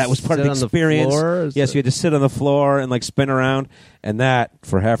because that was part of the experience. Yes, you had to sit on the floor and like spin around, and that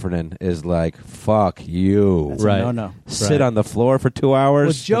for Heffernan is like fuck you. That's right? No. Sit on the floor for 2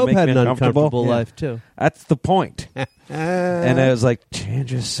 hours. Well, Job had an uncomfortable Yeah. life too. That's the point. And I was like,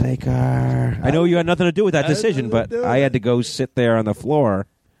 Chandrasekhar. I know you had nothing to do with that decision, but I had to go sit there on the floor.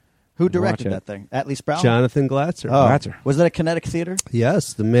 Who directed Watch it. that thing? Atlee Sproul? Jonathan Glatzer. Oh. Glatzer. Was that a kinetic theater?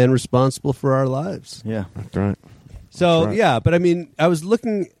 Yes, the man responsible for our lives. Yeah. That's right. So That's right. yeah, but I mean, I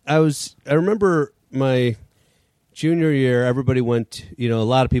remember my junior year. Everybody went. A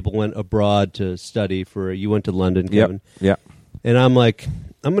lot of people went abroad to study. You went to London, Kevin. Yep. And I'm like,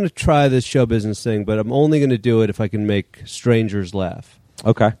 I'm going to try this show business thing, but I'm only going to do it if I can make strangers laugh.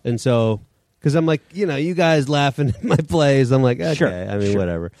 Okay. And so, because I'm like, you guys laughing at my plays, I'm like, okay, Sure. I mean,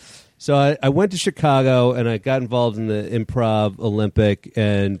 whatever. So I went to Chicago and I got involved in the Improv Olympic,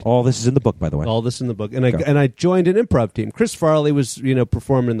 and All this is in the book, by the way. all this in the book. And I joined an improv team. Chris Farley was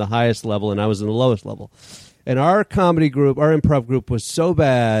performing in the highest level, and I was in the lowest level. And our comedy group, our improv group, was so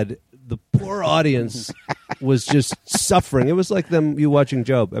bad. The poor audience was just suffering. It was like you watching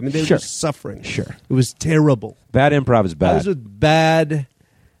Job. I mean, they were just suffering. Sure. It was terrible. Bad improv is bad. I was with bad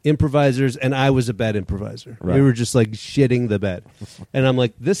improvisers, and I was a bad improviser. Right. We were just like shitting the bed. And I'm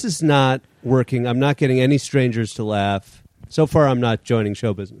like, this is not working. I'm not getting any strangers to laugh. So far, I'm not joining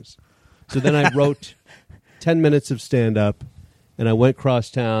show business. So then I wrote 10 minutes of stand-up, and I went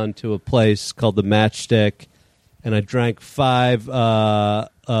cross town to a place called the Matchstick, and I drank 5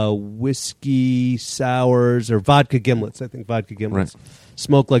 whiskey sours, or vodka gimlets, I think vodka gimlets. Right.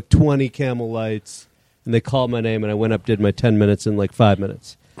 Smoked like 20 Camel Lights, and they called my name, and I went up, did my 10 minutes in like 5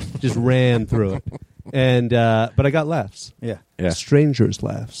 minutes. Just ran through it. And but I got laughs. Yeah. Yeah. Strangers'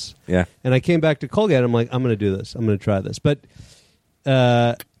 laughs. Yeah. And I came back to Colgate. I'm like, I'm going to do this. I'm going to try this. But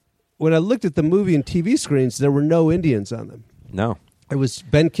when I looked at the movie and TV screens, there were no Indians on them. No. It was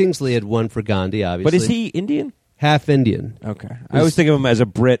Ben Kingsley had won for Gandhi, obviously. But is he Indian? Half Indian? Okay. I always think of him as a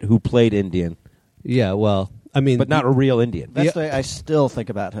Brit who played Indian, Yeah. Well, I mean, but not a real Indian. That's the way I still think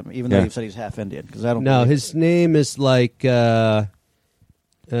about him, even though you said he's half Indian. Because I don't. No, believe his name is like he's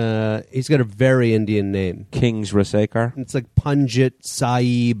got a very Indian name. Chandrasekhar. It's like Punjit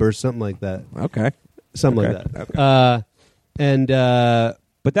Sahib or something like that. Okay. Something Okay. like that. Okay.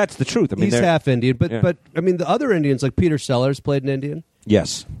 But that's the truth. I mean, he's they're- half Indian. But Yeah. but I mean, the other Indians, like Peter Sellers, played an Indian.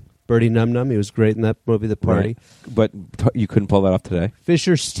 Yes. Bertie Num Num, he was great in that movie, The Party. Right. But you couldn't pull that off today.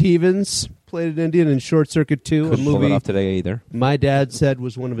 Fisher Stevens played an Indian in Short Circuit 2, Couldn't a pull that movie off today either. my dad said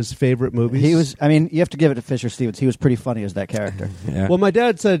was one of his favorite movies. he was. I mean, you have to give it to Fisher Stevens. He was pretty funny as that character. Yeah. Well, my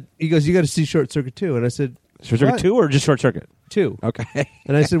dad said, he goes, you got to see Short Circuit 2. And I said, Short Circuit "What?" 2 or just Short Circuit? 2. Okay.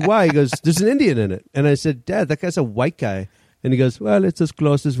 And I said, why? He goes, there's an Indian in it. And I said, Dad, that guy's a white guy. And he goes, well, it's as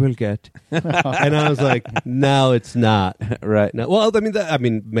close as we'll get. And I was like, no, it's not. Right. No, well, I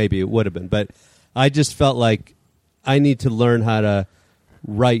mean, maybe it would have been, but I just felt like I need to learn how to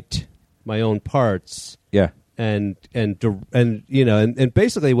write my own parts. Yeah. And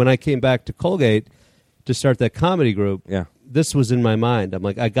basically when I came back to Colgate to start that comedy group, Yeah. this was in my mind. I'm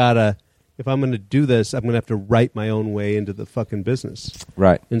like, if I'm going to do this, I'm going to have to write my own way into the fucking business.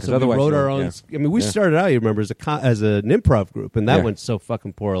 Right. And 'Cause so we otherwise wrote you're- our own. yeah. I mean, we Yeah. started out, you remember, as an improv group, and that Yeah. went so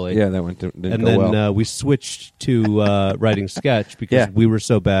fucking poorly. Yeah, that didn't And go then well. we switched to writing sketch because we were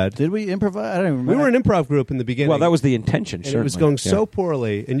so bad. Did we improvise? I don't even remember. We were an improv group in the beginning. Well, that was the intention, and certainly. it was going Yeah. so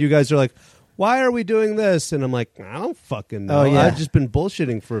poorly. And you guys are like, why are we doing this? And I'm like, I don't fucking know. Oh, yeah. I've just been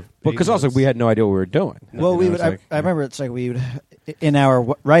bullshitting for Because also we had no idea what we were doing. Well, You we know, would. it's like- I remember it's like we would in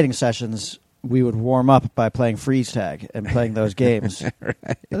our writing sessions. We would warm up by playing freeze tag and playing those games.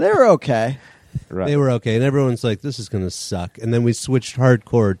 Right. They were okay. Right. They were okay. And everyone's like, this is going to suck. And then we switched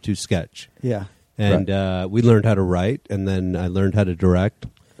hardcore to sketch. Yeah. And we learned how to write. And then I learned how to direct.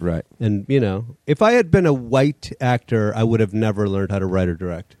 Right. And, if I had been a white actor, I would have never learned how to write or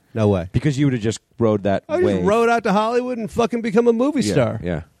direct. No way. Because you would have just rode that I wave. just rode out to Hollywood and fucking become a movie Yeah, star.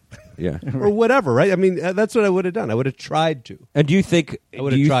 Yeah. Yeah. Or whatever, right? I mean, that's what I would have done. I would have tried to. And do you think I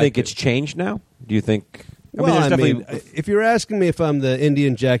would've tried to. it's changed now? Do you think if you're asking me if I'm the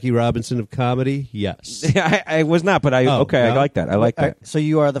Indian Jackie Robinson of comedy, yes. I was not, but I like that. I like that. So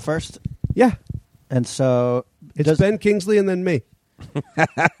you are the first, Yeah. and so It's Ben Kingsley and then me.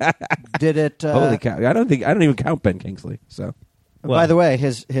 did it? Holy cow! I don't even count Ben Kingsley. So, by the way,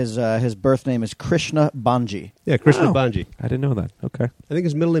 his birth name is Krishna Banji. Yeah, Krishna Banji. I didn't know that. Okay. I think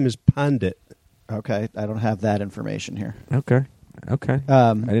his middle name is Pandit. Okay, I don't have that information here. Okay.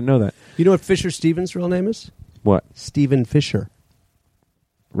 I didn't know that. You know what Fisher Stevens' real name is? What? Stephen Fisher.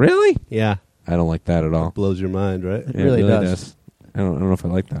 Really? Yeah. I don't like that at all. Blows your mind, right? It really does. I don't know if I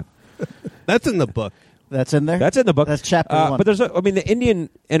like that. That's in the book. That's in there? That's in the book. That's chapter 1. But the Indian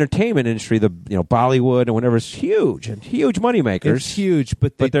entertainment industry, Bollywood and whatever, is huge and huge moneymakers. It's huge,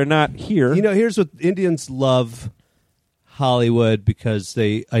 but they're not here. Here's what Indians love Hollywood because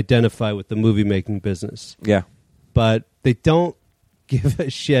they identify with the movie making business. Yeah. But they don't give a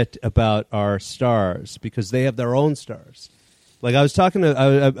shit about our stars because they have their own stars. Like I was talking to,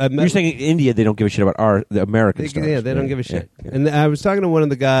 I met. You're saying in India they don't give a shit about the American stars. Yeah, they don't give a shit. Yeah. And I was talking to one of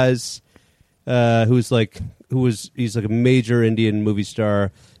the guys he's like a major Indian movie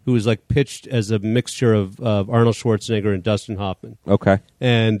star who was like pitched as a mixture of Arnold Schwarzenegger and Dustin Hoffman. Okay.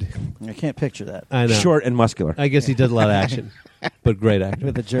 And I can't picture that. I know. Short and muscular. I guess he does a lot of action, but great actor.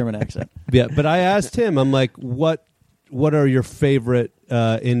 With a German accent. Yeah, but I asked him, I'm like, what are your favorite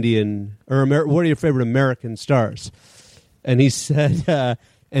Indian or what are your favorite American stars? And he said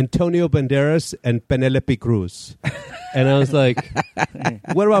Antonio Banderas and Penelope Cruz. And I was like,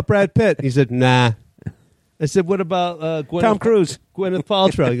 what about Brad Pitt? He said, nah. I said, what about Tom Cruise? Gwyneth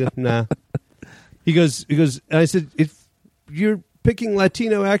Paltrow? He goes, nah. He goes, and I said, if you're picking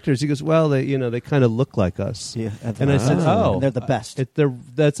Latino actors, he goes, well, they kind of look like us. Yeah, and I said, and they're the best.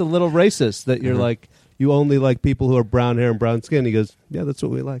 That's a little racist that you're like, you only like people who are brown hair and brown skin. He goes, yeah, that's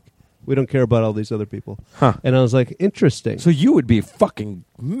what we like. We don't care about all these other people. Huh. And I was like, interesting. So you would be a fucking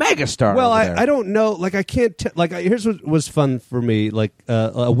megastar. Well, over there. I don't know. Like, I can't. Here's what was fun for me. Like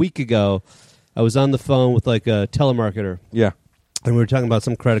a week ago, I was on the phone with like a telemarketer. Yeah. And we were talking about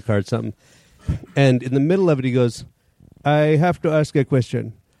some credit card, something. And in the middle of it, he goes, I have to ask a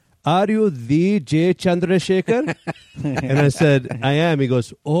question. Are you the Jay Chandrasekhar? And I said, I am. He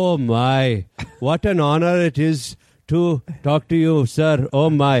goes, oh my, what an honor it is to talk to you, sir. Oh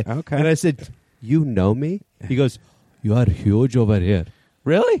my. Okay. And I said, you know me? He goes, you are huge over here.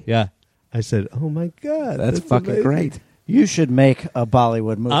 Really? Yeah. I said, oh my God. That's fucking amazing. great. You should make a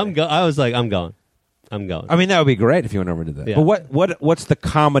Bollywood movie. I was like, I'm going. I mean, that would be great if you went over to that. Yeah. But what's the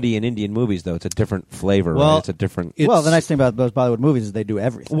comedy in Indian movies, though? It's a different flavor, Well, right? It's a different... Well, the nice thing about those Bollywood movies is they do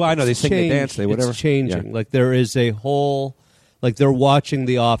everything. Well, I know. They sing, they dance, they whatever. It's changing. Yeah. Like, there is a whole... Like, they're watching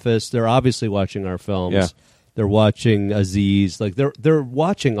The Office. They're obviously watching our films. Yeah. They're watching Aziz. Like, they're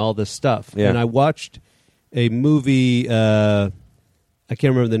watching all this stuff. Yeah. And I watched a movie... I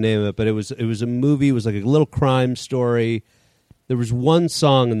can't remember the name of it, but it was a movie. It was like a little crime story. There was one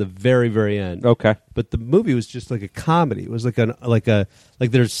song in the very, very end. Okay. But the movie was just like a comedy. It was like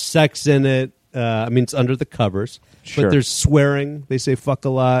there's sex in it. I mean, it's under the covers. Sure. But there's swearing. They say fuck a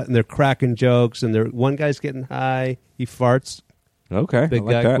lot, and they're cracking jokes, and one guy's getting high. He farts. Okay. Big I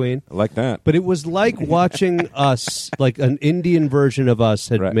like guy that. queen. I like that. But it was like watching us, like an Indian version of us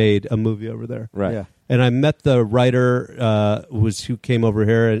had Right. made a movie over there. Right. Yeah. And I met the writer who came over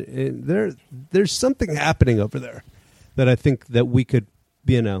here, and there's something happening over there that I think that we could,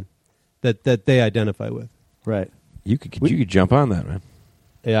 that they identify with. Right. You could jump on that, man.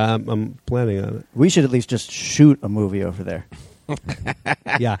 Yeah, I'm planning on it. We should at least just shoot a movie over there.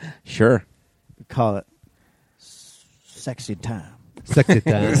 Yeah, Sure. Call it Sexy Time. sexy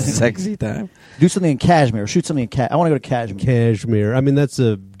time. Sexy time. Do something in Kashmir. Or shoot something in Kashmir. I want to go to Kashmir. Kashmir. I mean, that's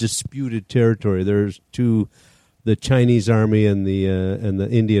a disputed territory. There's the Chinese army and the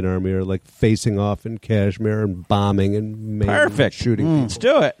Indian army are like facing off in Kashmir and bombing and Perfect. shooting. Let's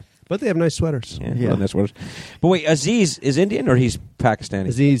do it. But they have nice sweaters. Yeah. Well, that's what it is. But wait, Aziz is Indian or he's Pakistani?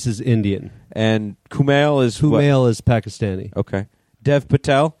 Aziz is Indian. And Kumail is what? Kumail is Pakistani. Okay. Dev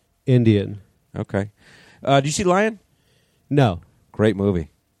Patel? Indian. Okay. Do you see Lion? No. Great movie.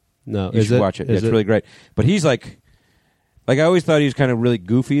 No. You should watch it. It's really great. But he's like I always thought he was kind of really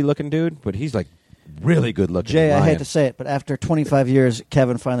goofy looking dude, but he's like really good looking. Jay, I Lion. hate to say it, but after 25 years,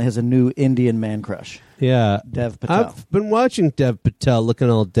 Kevin finally has a new Indian man crush. Yeah. Dev Patel. I've been watching Dev Patel looking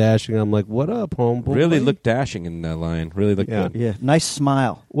all dashing. I'm like, what up, homeboy? Really looked dashing in Lion. Really looked Yeah. good. Yeah, nice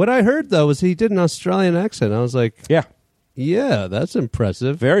smile. What I heard, though, was he did an Australian accent. I was like, Yeah. that's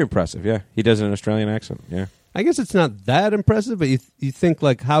impressive. Very impressive, yeah. He does an Australian accent, yeah. I guess it's not that impressive, but you think,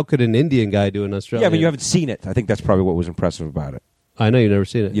 like, how could an Indian guy do an Australian? Yeah, but you haven't seen it. I think that's probably what was impressive about it. I know you've never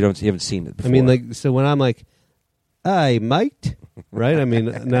seen it. You haven't seen it before. I mean, like, so when I'm like, "Hey, mate," right? I mean,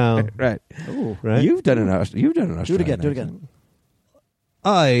 no, right. Ooh. right? You've done an Australian. Do it again. Do it again.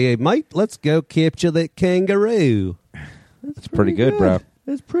 Hey, mate, let's go capture that kangaroo. That's pretty good, bro.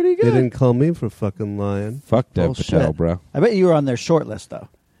 It's pretty They good. didn't call me for fucking lying. Fuck Dev Patel, Bullshit. bro. I bet you were on their short list, though.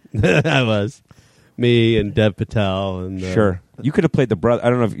 I was. Me and Dev Patel and Sure. You could have played the brother. I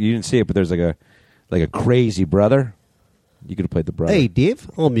don't know if you didn't see it, but there's like a crazy brother. You could have played the brother. Hey, Dev,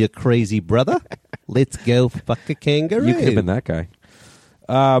 I'm your crazy brother. Let's go fuck a kangaroo. You could have been that guy.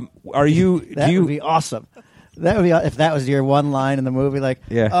 Are you? That do you? would be awesome. That would be if that was your one line in the movie. Like,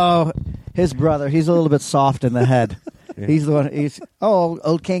 Yeah. oh, his brother. He's a little bit soft in the head. Yeah. He's the one. He's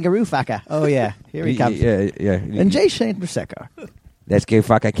old kangaroo fucker. Oh yeah, here he comes. Yeah. And Jay Chandrasekhar. Let's go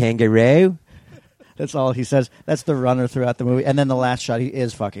fuck a kangaroo. That's all he says. That's the runner throughout the movie. And then the last shot, he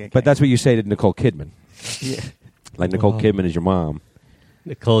is fucking. But that's what you say to Nicole Kidman. yeah. Like Nicole Whoa. Kidman is your mom.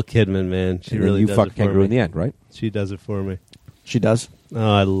 Nicole Kidman, man. She And then really you does fuck it a for kangaroo me. in the end, right? She does it for me. She does.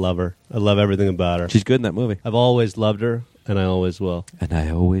 Oh, I love her. I love everything about her. She's good in that movie. I've always loved her, and I always will. And I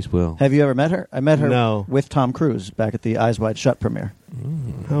always will. Have you ever met her? I met her No. with Tom Cruise back at the Eyes Wide Shut premiere.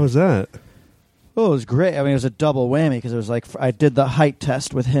 How was that? Oh, it was great. I mean, it was a double whammy because it was like I did the height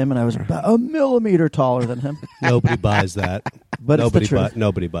test with him, and I was about a millimeter taller than him. Nobody buys that. But nobody it's the truth.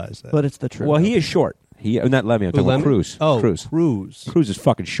 Nobody buys that. But it's the truth. Well, he is short. Not Lemmy. I'm Who, talking about Lemmy? Cruz. Oh, Cruz. Cruz. Cruz is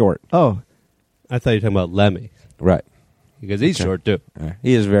fucking short. Oh, I thought you were talking about Lemmy. Right. Because he's Okay. short, too.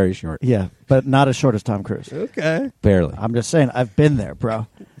 He is very short. yeah, but not as short as Tom Cruise. Okay. Barely. I'm just saying, I've been there, bro.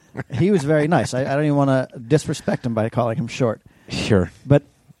 He was very nice. I don't even want to disrespect him by calling him short. Sure. But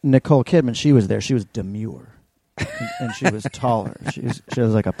Nicole Kidman, she was there. She was demure, and she was taller. She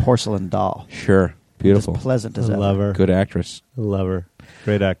was like a porcelain doll. Sure. Beautiful. As pleasant I as ever. love her. Good actress. I love her.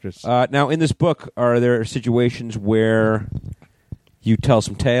 Great actress. Now, in this book, are there situations where you tell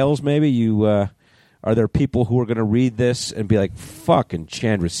some tales, maybe? Are there people who are going to read this and be like, fucking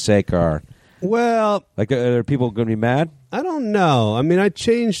Chandrasekhar? Well, Like, are there people going to be mad? I don't know. I mean, I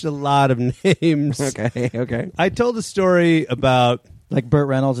changed a lot of names. Okay. I told a story about Like Burt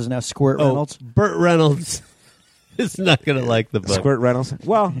Reynolds is now Squirt Reynolds. Burt Reynolds is not going to like the book. Squirt Reynolds.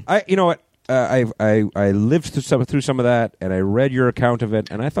 Well, you know what? I lived through some of that, and I read your account of it,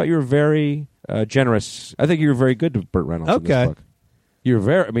 and I thought you were very generous. I think you were very good to Burt Reynolds in Okay. this book. You were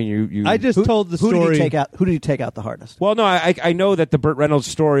very. I mean, you. I just told the Who story. did he take out? Who did he take out the hardest? Well, no, I know that the Burt Reynolds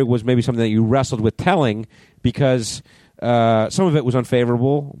story was maybe something that you wrestled with telling because some of it was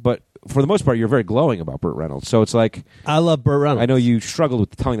unfavorable, but for the most part, you're very glowing about Burt Reynolds. So it's like I love Burt Reynolds. I know you struggled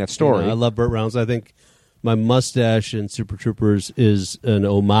with telling that story. You know, I love Burt Reynolds. I think my mustache in Super Troopers is an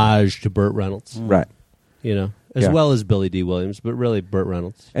homage to Burt Reynolds. Right. You know, as Yeah. well as Billy D. Williams, but really Burt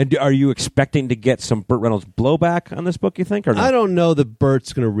Reynolds. And are you expecting to get some Burt Reynolds blowback on this book, you think? Or not? I don't know that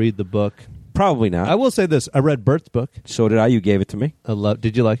Burt's going to read the book. Probably not. I will say this: I read Burt's book. So did I. You gave it to me. I love.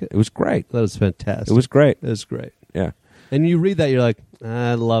 Did you like it? It was great. That was fantastic. It was great. It was great. Yeah. And you read that, you're like,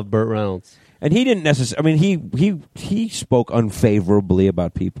 I love Burt Reynolds. And he didn't necessarily. I mean, he spoke unfavorably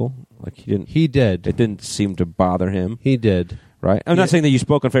about people. Like he didn't. He did. It didn't seem to bother him. He did. Right. I'm not saying that you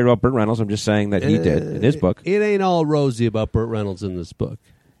spoke unfavorably about Burt Reynolds. I'm just saying that he did in his book. It ain't all rosy about Burt Reynolds in this book.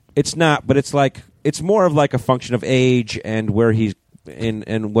 It's not, but it's like it's more of like a function of age and where he's in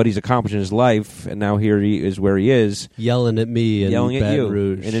and what he's accomplished in his life. And now here he is where he is, Yelling at me and yelling at Baton you,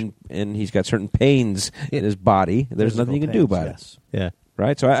 Rouge. and he's got certain pains in his body. There's nothing you can do about it. Yeah.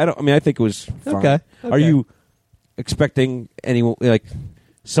 Right. So I don't. I mean, I think it was fine. Okay. Are you expecting anyone like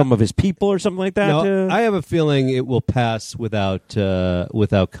some of his people or something like that? No, I have a feeling it will pass without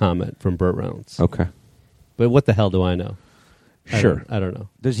comment from Burt Reynolds. Okay. But what the hell do I know? Sure. I don't know.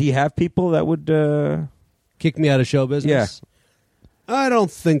 Does he have people that would? Kick me out of show business? Yeah. I don't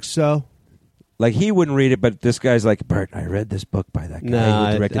think so. Like he wouldn't read it, but this guy's like, Bert, I read this book by that guy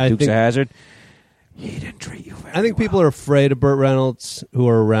Nah, who directed I Dukes think- of Hazzard. He didn't treat you very I think well. people are afraid of Burt Reynolds who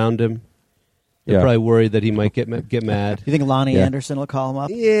are around him. They're Yeah. probably worried that he might get mad. You think Lonnie Yeah. Anderson will call him up?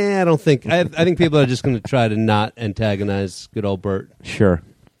 Yeah, I don't think. I think people are just going to try to not antagonize good old Burt. Sure.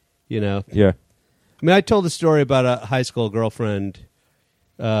 You know. Yeah. I mean, I told a story about a high school girlfriend.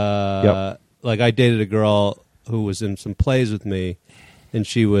 Yep. Like I dated a girl who was in some plays with me, and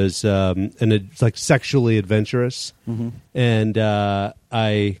she was like sexually adventurous, and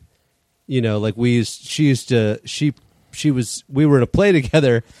I, you know, like we were in a play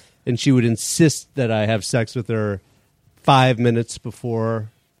together, and she would insist that I have sex with her 5 minutes before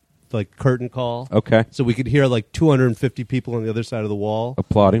like curtain call. Okay. So we could hear like 250 people on the other side of the wall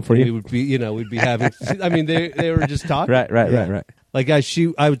Applauding for we you. would be, you know, we'd be having. I mean, they were just talking. Right.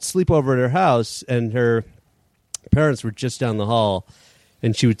 I would sleep over at her house, and her parents were just down the hall,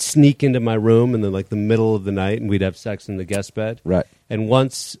 and she would sneak into my room in the middle of the night, and we'd have sex in the guest bed. Right. And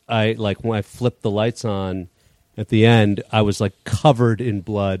once when I flipped the lights on at the end, I was like covered in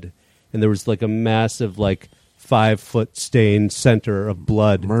blood, and there was like a massive 5-foot stained center of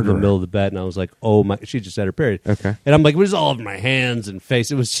blood in the middle of the bed, and I was like, "Oh my!" She just had her period. Okay. And I'm like, it was all over my hands and face.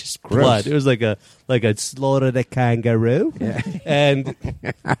 It was just blood. It was like a slaughtered a kangaroo. Yeah. And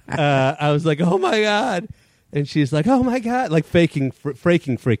I was like, "Oh my god!" And she's like, "Oh my god!" Like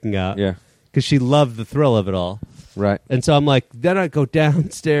freaking out. Yeah. Because she loved the thrill of it all. Right. And so I'm like, then I go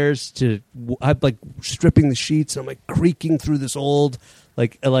downstairs I'm like stripping the sheets. And I'm like creaking through this old,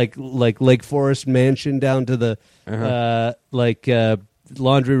 like Lake Forest mansion down to the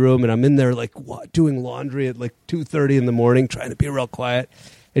laundry room, and I'm in there doing laundry at 2:30 in the morning, trying to be real quiet.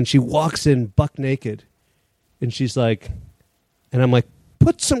 And she walks in buck naked, and she's like, and I'm like,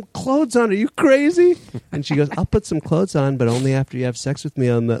 put some clothes on. Are you crazy? And she goes, I'll put some clothes on, but only after you have sex with me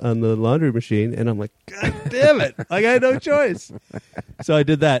on the laundry machine. And I'm like, God damn it! I had no choice. So I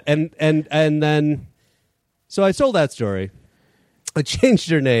did that, and then so I told that story. I changed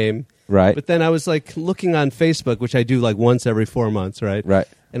her name, Right. But then I was looking on Facebook, which I do once every 4 months, right? Right.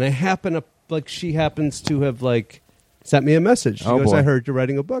 And I happen to she happens to have sent me a message. She goes, boy. I heard you're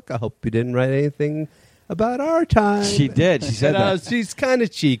writing a book. I hope you didn't write anything about our time. She did. She said that. She's kind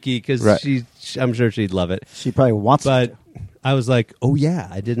of cheeky because I'm sure she'd love it. She probably wants But it. I was like, oh yeah,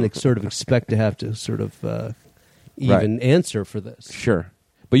 I didn't sort of expect to have to sort of even answer for this. Sure.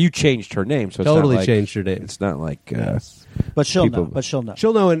 But you changed her name, so it's Totally not like, changed her name. It's not like But she'll people- know. But she'll know.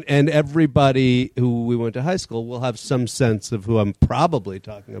 She'll know, and everybody who we went to high school will have some sense of who I'm probably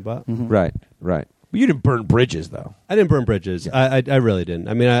talking about. Mm-hmm. Right. But you didn't burn bridges, though. I didn't burn bridges. I really didn't.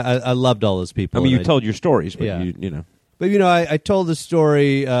 I mean, I loved all those people. I mean, and you told your stories, but Yeah. you know. But I told the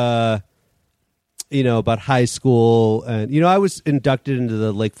story, about high school, and I was inducted into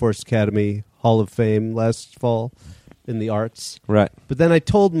the Lake Forest Academy Hall of Fame last fall in the arts. Right. But then I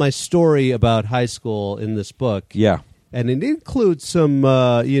told my story about high school in this book. Yeah. And it includes some,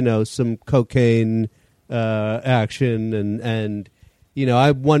 some cocaine action, and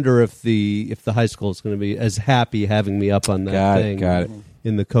I wonder if the high school is going to be as happy having me up on that thing. Got it.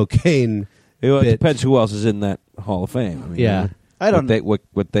 In the cocaine. It bit. depends who else is in that Hall of Fame. I mean, Yeah. I don't know. what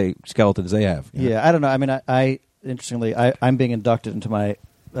skeletons they have. Yeah, I don't know. I mean, I interestingly, I'm being inducted into my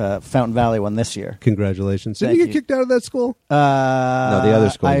Fountain Valley one this year. Congratulations! Did Thank you you. get kicked out of that school? No, the other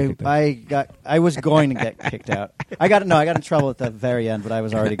school you kicked out. I was going to get kicked out. I got in trouble at the very end, but I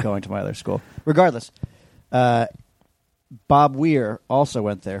was already going to my other school. Regardless, Bob Weir also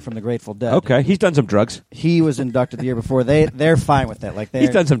went there from the Grateful Dead. Okay, he's done some drugs. He was inducted the year before. They're fine with that. He's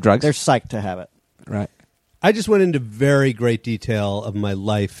done some drugs. They're psyched to have it. Right. I just went into very great detail of my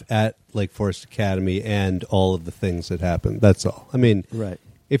life at Lake Forest Academy and all of the things that happened. That's all. I mean, Right.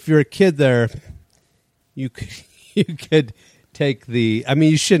 if you're a kid there, you could take the. I mean,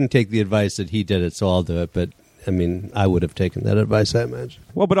 you shouldn't take the advice that he did it, so I'll do it. But I mean, I would have taken that advice, I imagine.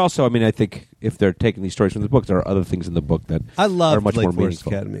 Well, but also, I mean, I think if they're taking these stories from the book, there are other things in the book that I love are much Lake more Forest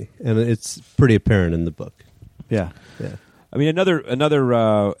meaningful. Academy, and it's pretty apparent in the book. Yeah. Yeah. I mean, another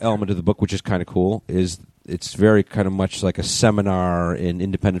element of the book, which is kind of cool, is it's very kind of much like a seminar in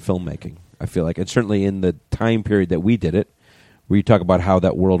independent filmmaking, I feel like. And certainly in the time period that we did it, where you talk about how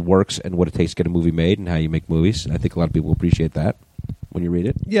that world works and what it takes to get a movie made and how you make movies. And I think a lot of people appreciate that when you read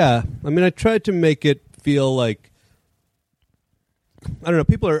it. Yeah. I mean, I tried to make it feel like, I don't know,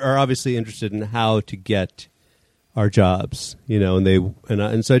 people are obviously interested in how to get our jobs,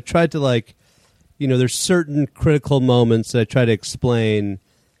 and so I tried to there's certain critical moments that I try to explain.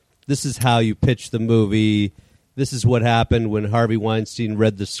 This is how you pitch the movie. This is what happened when Harvey Weinstein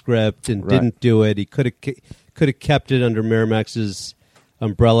read the script and didn't do it. He could have kept it under Miramax's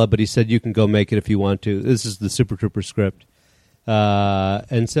umbrella, but he said you can go make it if you want to. This is the Super Trooper script,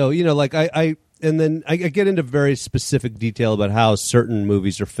 and so and then I get into very specific detail about how certain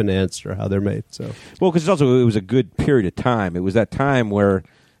movies are financed or how they're made. So Well, because it was a good period of time. It was that time where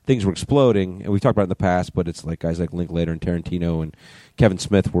things were exploding, and we've talked about it in the past, but it's like guys like Linklater and Tarantino and Kevin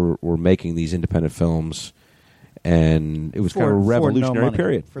Smith were making these independent films, and it was kind of a revolutionary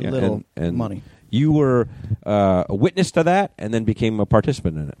period. For little money. You were a witness to that and then became a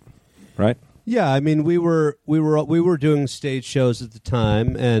participant in it, right? yeah, I mean we were doing stage shows at the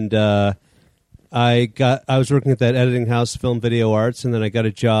time, and I was working at that editing house, Film Video Arts, and then I got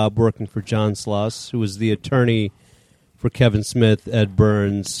a job working for John Sloss, who was the attorney for Kevin Smith, Ed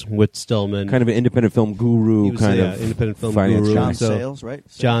Burns, Whit Stillman. Kind of an independent film guru, He was, independent film finance guru. guy. John So- Sayles, right?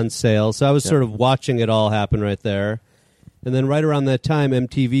 John Sayles. So I was sort of watching it all happen right there. And then right around that time,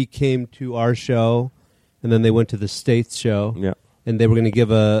 MTV came to our show and then they went to the States show. Yeah. And they were going to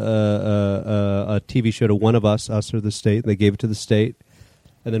give a TV show to one of us or the State. They gave it to the State,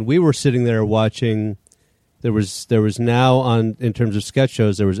 and then we were sitting there watching. There was now on in terms of sketch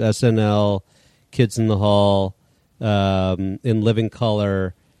shows. There was SNL, Kids in the Hall, In Living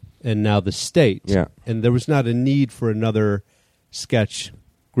Color, and now the State. Yeah. And there was not a need for another sketch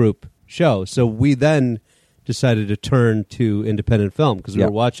group show. So we then decided to turn to independent film because we were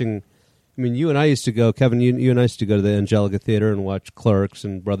watching. I mean, you and I used to go, Kevin, you and I used to go to the Angelica Theater and watch Clerks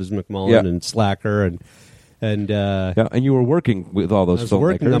and Brothers McMullen and Slacker and you were working with all those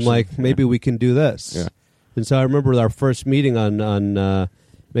filmmakers. I'm like, maybe we can do this. Yeah. And so I remember our first meeting on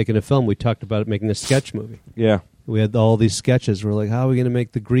making a film. We talked about making a sketch movie. Yeah. We had all these sketches. We're like, how are we going to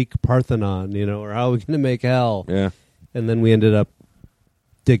make the Greek Parthenon, or how are we going to make Hell? Yeah. And then we ended up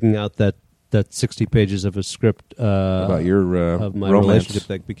digging out that 60 pages of a script about your of my romance. relationship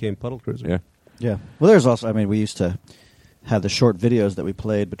that became Puddle Cruiser. Yeah. Yeah. Well, there's also, we used to have the short videos that we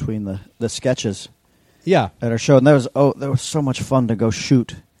played between the sketches Yeah. at our show. And there was so much fun to go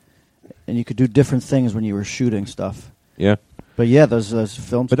shoot. And you could do different things when you were shooting stuff. Yeah. But yeah, those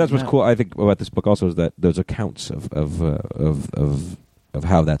films. But that's what's cool, I think, about this book also is that those accounts of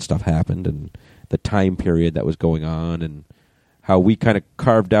how that stuff happened and the time period that was going on and how we kind of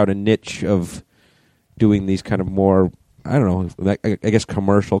carved out a niche of doing these kind of more, I don't know, I guess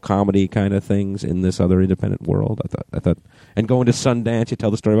commercial comedy kind of things in this other independent world. I thought, and going to Sundance, you tell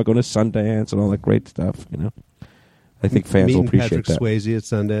the story about going to Sundance and all that great stuff, I think fans will appreciate Patrick that. Swayze at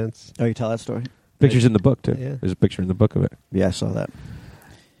Sundance. Oh, you tell that story? Pictures in the book, too. Yeah. There's a picture in the book of it. Yeah, I saw that.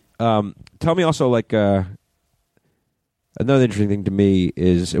 Tell me also, another interesting thing to me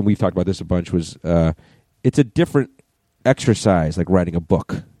is, and we've talked about this a bunch, was it's a different exercise, like writing a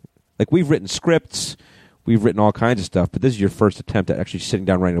book. Like, we've written scripts, we've written all kinds of stuff, but this is your first attempt at actually sitting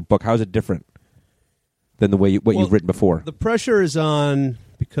down writing a book. How is it different than the way you've written before? The pressure is on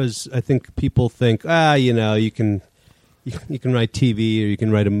because I think people think, you can write TV or you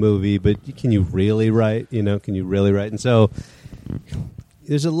can write a movie, but can you really write? Can you really write? And so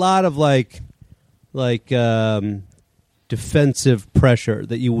there's a lot of defensive pressure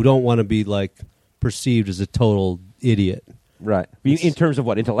that you don't want to be perceived as a total idiot. Right. In terms of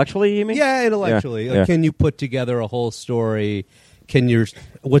what? Intellectually, you mean? Yeah, intellectually. Yeah. Can you put together a whole story?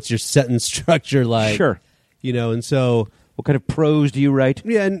 What's your sentence structure like? Sure. And so what kind of prose do you write?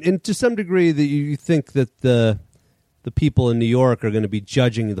 Yeah, and to some degree that you think that the people in New York are going to be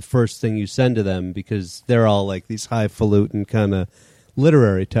judging the first thing you send to them because they're all like these highfalutin kind of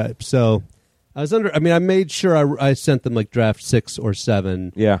literary types. So I made sure I sent them draft 6 or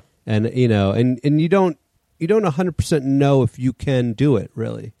 7. Yeah. And and you don't 100% know if you can do it,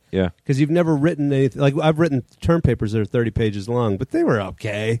 really. Yeah. Because you've never written anything. I've written term papers that are 30 pages long, but they were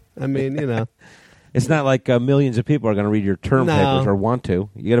okay. It's not like millions of people are going to read your term papers or want to.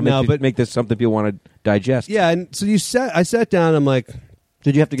 You got to make this something people want to digest. Yeah, and so I sat down. I'm like,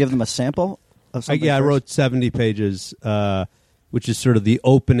 did you have to give them a sample of something? I wrote 70 pages, which is sort of the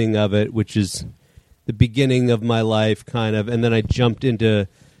opening of it, which is the beginning of my life, kind of, and then I jumped into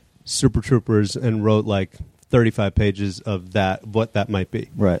Super Troopers and wrote 35 pages of what that might be.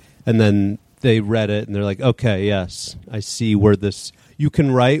 Right, and then they read it and they're like, okay, yes, I see where this. You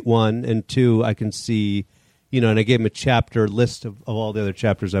can write 1, and 2, I can see, and I gave him a chapter list of all the other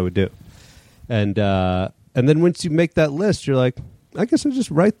chapters I would do. And then once you make that list, you're like, I guess I'll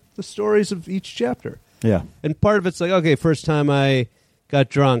just write the stories of each chapter. Yeah. And part of it's like, okay, first time I got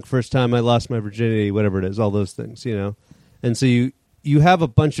drunk, first time I lost my virginity, whatever it is, all those things, And so you have a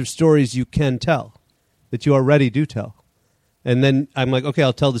bunch of stories you can tell that you already do tell. And then I'm like, okay,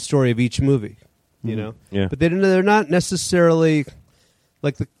 I'll tell the story of each movie, Yeah. But they're not necessarily...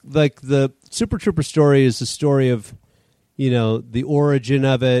 the Super Trooper story is the story of, the origin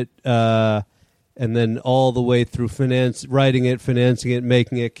of it, and then all the way through writing it, financing it,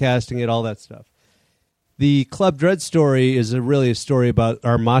 making it, casting it, all that stuff. The Club Dread story is really a story about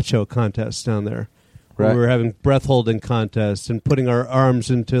our macho contests down there. Right. Where we were having breath holding contests and putting our arms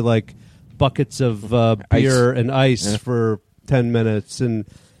into buckets of beer and ice for 10 minutes, and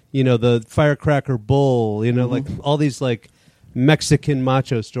the firecracker bull, all these Mexican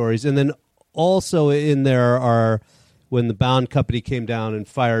macho stories. And then also in there are when the Bound Company came down and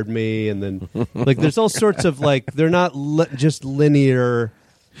fired me, and then there's all sorts of they're not just linear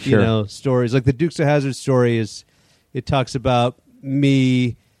stories. The Dukes of Hazzard story it talks about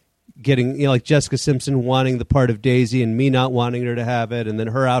me getting Jessica Simpson wanting the part of Daisy and me not wanting her to have it, and then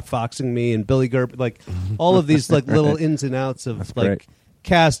her outfoxing me, and Billy Gerber, all of these little ins and outs of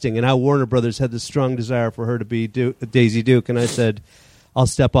casting, and how Warner Brothers had this strong desire for her to be Daisy Duke. And I said, I'll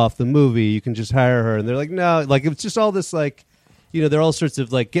step off the movie. You can just hire her. And they're like, no, like it's just all this like, there are all sorts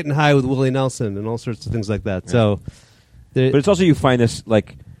of like getting high with Willie Nelson and all sorts of things like that. Yeah. So, but it's also you find this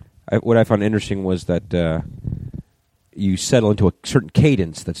like what I found interesting was that you settle into a certain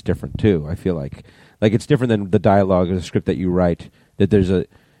cadence that's different too. I feel like it's different than the dialogue or the script that you write. That there's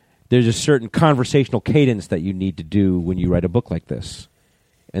a certain conversational cadence that you need to do when you write a book like this.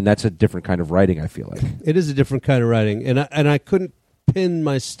 And that's a different kind of writing, I feel like. It is a different kind of writing. And I couldn't pin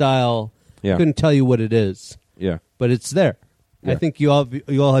my style. Yeah. Couldn't tell you what it is. Yeah. But it's there. Yeah. I think you all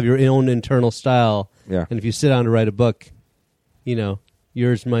have your own internal style. Yeah. And if you sit down to write a book,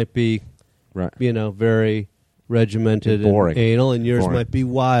 yours might be, right. Very regimented and boring. And anal, and yours might be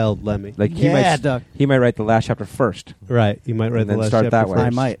wild, Lemmy. Like he might write the last chapter first. Right. You might write the last start chapter that way. first. I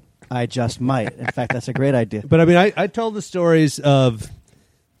might. I just might. In fact, that's a great idea. But I mean, I told the stories of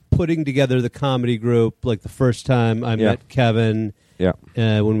putting together the comedy group, like the first time I met Kevin. Yeah.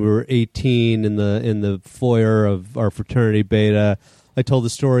 When we were 18 in the foyer of our fraternity beta. I told the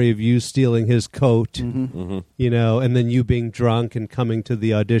story of you stealing his coat, and then you being drunk and coming to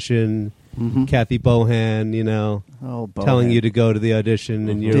the audition. Mm-hmm. Kathy Bohan, Bohan. telling you to go to the audition,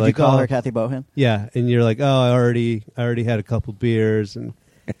 and you're Did like, you call her Kathy Bohan? Yeah, and you're like, I already had a couple beers, and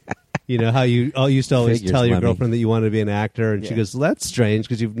how you used to always tell your girlfriend that you wanted to be an actor, and she goes, well, that's strange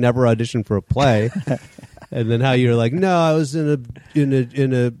because you've never auditioned for a play, and then how you're like, no, I was in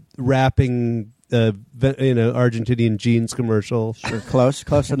a rapping. Argentinian jeans commercial. Sure,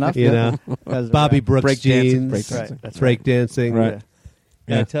 close enough. Bobby Brooks jeans, break dancing. Right.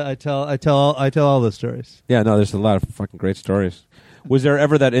 Yeah. I tell all the stories. Yeah, no, there's a lot of fucking great stories. Was there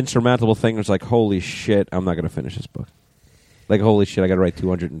ever that insurmountable thing? Where it's like, holy shit, I'm not going to finish this book. Like, holy shit, I got to write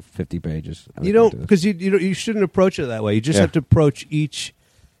 250 pages. You don't, because you shouldn't approach it that way. You just have to approach each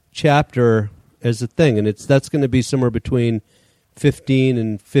chapter as a thing, and that's going to be somewhere between 15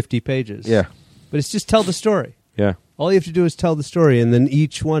 and 50 pages. Yeah. But it's just tell the story. Yeah. All you have to do is tell the story, and then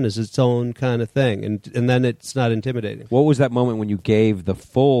each one is its own kind of thing, and then it's not intimidating. What was that moment when you gave the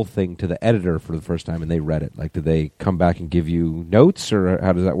full thing to the editor for the first time and they read it? Like, did they come back and give you notes, or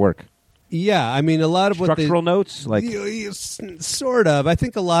how does that work? Yeah, I mean, a lot of structural notes? Like, sort of. I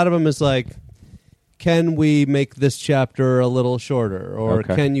think a lot of them is like, can we make this chapter a little shorter? Or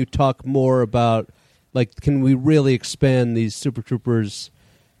can you talk more about, like, can we really expand these Super Troopers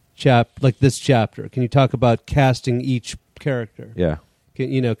like this chapter? Can you talk about casting each character? Yeah.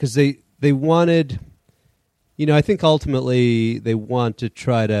 Because they wanted, I think ultimately they want to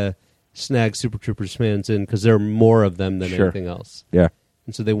try to snag Super Troopers fans in because there are more of them than anything else. Yeah.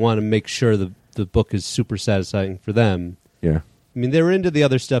 And so they want to make sure the book is super satisfying for them. Yeah. I mean, they were into the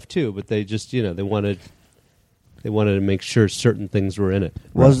other stuff too, but they just, they wanted to make sure certain things were in it.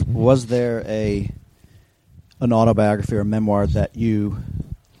 Was there an autobiography or memoir that you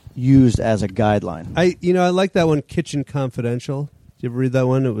used as a guideline? I like that one, Kitchen Confidential. Did you ever read that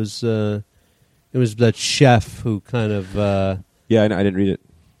one? It was that chef who kind of I didn't read it.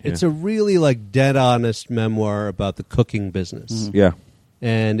 It's a really like dead honest memoir about the cooking business. Mm-hmm. Yeah.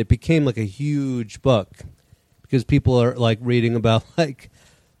 And it became like a huge book because people are like reading about like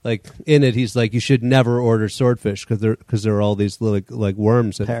in it he's like, you should never order swordfish because there are all these little like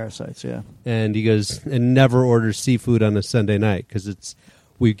worms in parasites. Yeah. And he goes, and never order seafood on a Sunday night because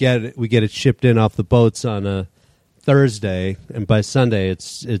we get it shipped in off the boats on a Thursday, and by Sunday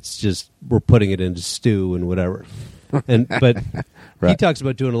it's just we're putting it into stew and whatever. But he talks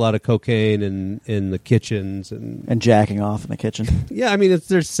about doing a lot of cocaine in the kitchens and jacking off in the kitchen. Yeah, I mean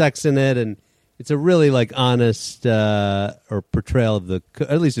there's sex in it, and it's a really like honest or portrayal of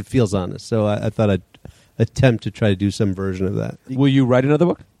at least it feels honest. So I thought I'd attempt to try to do some version of that. Will you write another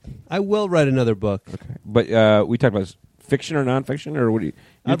book? I will write another book. Okay, but we talked about fiction or nonfiction, or what? You're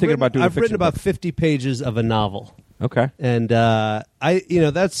thinking about doing? I've written about book? 50 pages of a novel. Okay, and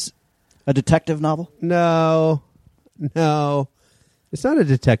that's a detective novel. No, it's not a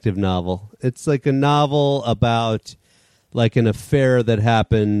detective novel. It's like a novel about like an affair that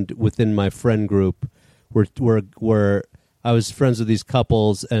happened within my friend group, where I was friends with these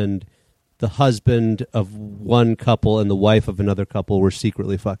couples, and the husband of one couple and the wife of another couple were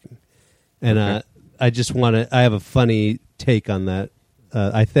secretly fucking, and I have a funny take on that.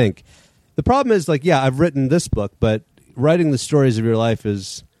 I think the problem is I've written this book, but writing the stories of your life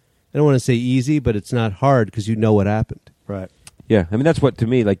is, I don't want to say easy, but it's not hard because you know what happened. Right. Yeah, I mean that's what to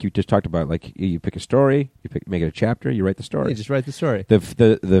me, like you just talked about, like you pick a story, make it a chapter, you write the story. You just write the story.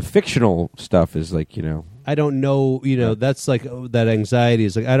 The fictional stuff is like I don't know. That's like that anxiety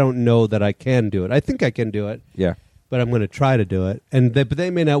is like I don't know that I can do it. I think I can do it. Yeah. But I'm going to try to do it, but they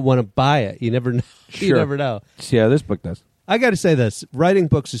may not want to buy it. You never know. Sure. You never know. See how this book does. I got to say this: writing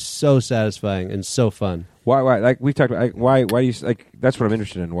books is so satisfying and so fun. Why? Like we talked about. Why do you like? That's what I'm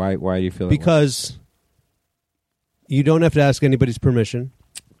interested in. Why do you feel that way? Because you don't have to ask anybody's permission.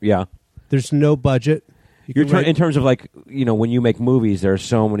 Yeah. There's no budget. In terms of like, when you make movies, there are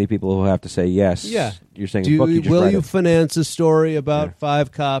so many people who have to say yes. Yeah. You're saying in book, you just will write you it. finance a story about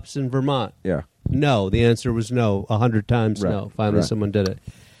 5 cops in Vermont? Yeah. No. The answer was no. 100 times no. Finally, someone did it.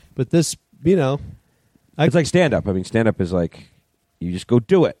 But this, it's like stand-up. I mean, stand-up is like, you just go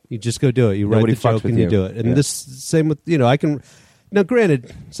do it. You just go do it. You Nobody write the joke and you do it. And this same with, I can... Now,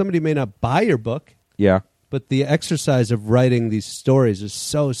 granted, somebody may not buy your book. Yeah. But the exercise of writing these stories is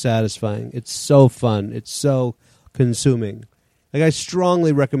so satisfying. It's so fun. It's so consuming. Like, I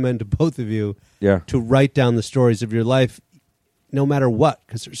strongly recommend to both of you to write down the stories of your life no matter what,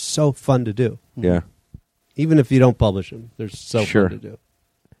 because they're so fun to do. Yeah. Even if you don't publish them, they're so fun to do.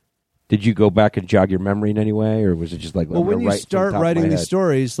 Did you go back and jog your memory in any way, or was it just like... Well, when you start writing these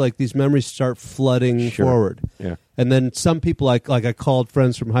stories, like, these memories start flooding forward. Yeah. And then some people, like I called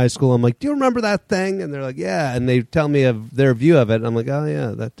friends from high school. I'm like, do you remember that thing? And they're like, yeah. And they tell me of their view of it. And I'm like, oh,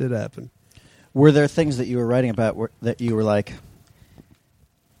 yeah, that did happen. Were there things that you were writing about that you were like,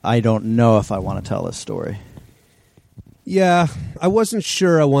 I don't know if I want to tell this story? Yeah. I wasn't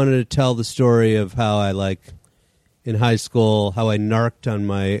sure I wanted to tell the story of how I, in high school, how I narked on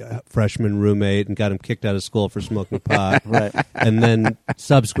my freshman roommate and got him kicked out of school for smoking pot. Right. And then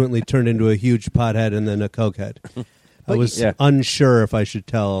subsequently turned into a huge pothead and then a cokehead. I was unsure if I should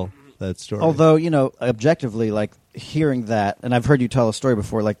tell that story. Although, objectively, like, hearing that, and I've heard you tell a story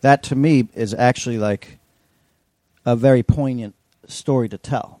before, like, that to me is actually, like, a very poignant story to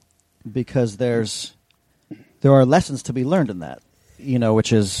tell. Because there are lessons to be learned in that.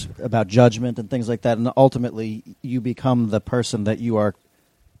 Which is about judgment and things like that. And ultimately, you become the person that you are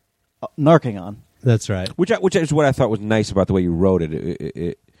narking on. That's right. Which is what I thought was nice about the way you wrote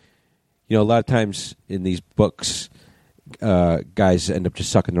it. A lot of times in these books, guys end up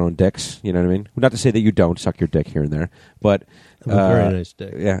just sucking their own dicks. You know what I mean? Not to say that you don't suck your dick here and there, but... a very nice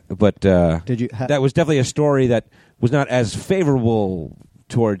dick. Yeah, but Did you that was definitely a story that was not as favorable...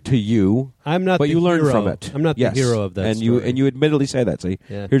 to you, I'm not, but you learned hero. from it. I'm not the hero of that story. And you admittedly say that. So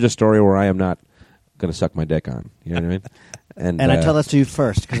here's a story where I am not going to suck my dick on. You know what I mean? And I tell this to you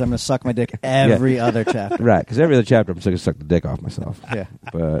first because I'm going to suck my dick every other chapter. Right? Because every other chapter I'm still going to suck the dick off myself. Yeah.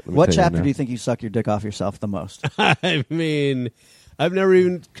 But what chapter do you think you suck your dick off yourself the most? I mean, I've never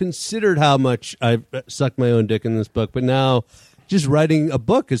even considered how much I've sucked my own dick in this book, but now. Just writing a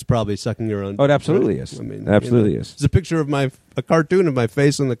book is probably sucking your own. Oh, it absolutely is. I mean, absolutely is. It's a picture of a cartoon of my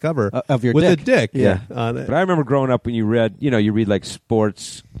face on the cover of your with dick. a dick. Yeah. On it. But I remember growing up when you read, you read like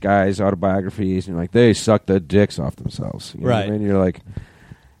sports guys' autobiographies, and you're like, they suck the dicks off themselves. You know what I mean? You're like,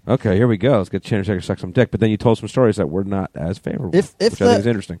 okay, here we go. Let's get Chandrasekhar suck some dick. But then you told some stories that were not as favorable, which I think is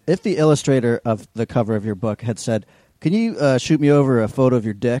interesting. If the illustrator of the cover of your book had said, can you shoot me over a photo of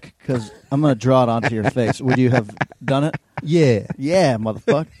your dick? Because I'm going to draw it onto your face. Would you have done it? Yeah. Yeah,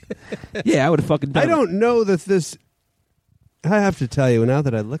 motherfucker. Yeah, I would have fucking done it. I don't know that this... I have to tell you, now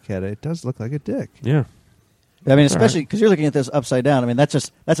that I look at it, it does look like a dick. Yeah. I mean, especially because you're looking at this upside down. I mean, that's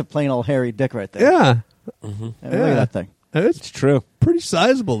a plain old hairy dick right there. Yeah. Mm-hmm. I mean, look at that thing. It's true. Pretty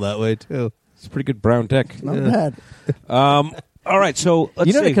sizable that way, too. It's a pretty good brown dick. Not bad. All right, so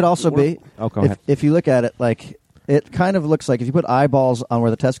let's see. What it could also be? Oh, go ahead. If you look at it, like... It kind of looks like, if you put eyeballs on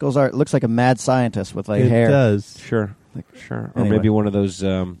where the testicles are, it looks like a mad scientist with hair. It does. Sure. Sure. Or Anyway. maybe one of those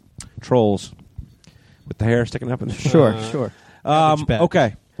trolls with the hair sticking up in the Sure.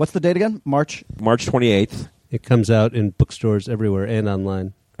 okay. What's the date again? March 28th. It comes out in bookstores everywhere and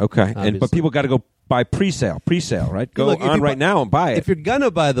online. Okay. Obviously. But people got to go buy pre-sale, right? Go Look, on right now and buy it. If you're going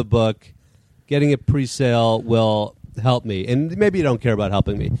to buy the book, getting it pre-sale will help me. And maybe you don't care about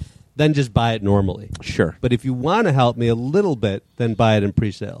helping me. Then just buy it normally. Sure. But if you want to help me a little bit, then buy it in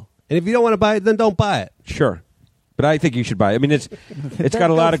pre-sale. And if you don't want to buy it, then don't buy it. Sure. But I think you should buy it. I mean, it's got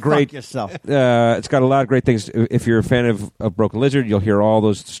a lot of great... Fuck yourself. It's got a lot of great things. If you're a fan of Broken Lizard, you'll hear all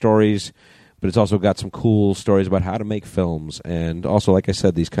those stories. But it's also got some cool stories about how to make films. And also, like I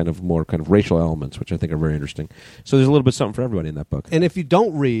said, these kind of more kind of racial elements, which I think are very interesting. So there's a little bit something for everybody in that book. And if you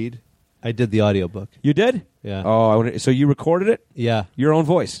don't read, I did the audiobook. You did? Yeah. Oh, so you recorded it? Yeah. Your own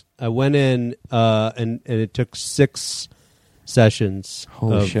voice? I went in and it took 6 sessions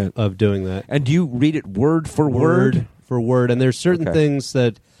of doing that. And do you read it word for word? For word. And there's certain things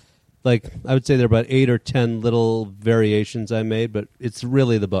that, like, I would say there are about 8 or 10 little variations I made, but it's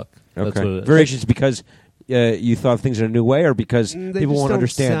really the book. Okay. That's what it is. Variations because you thought things in a new way, or because people won't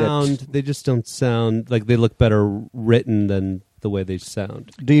understand it? They just don't sound like they look better written than the way they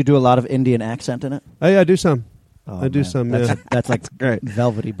sound. Do you do a lot of Indian accent in it? Oh, yeah, I do some. Oh, I do man. some. That's, Yeah. that's like Great.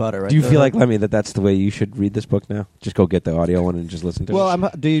 velvety butter. Right Do you there. feel like, Lemmy, that's the way you should read this book now? Just go get the audio one and just listen to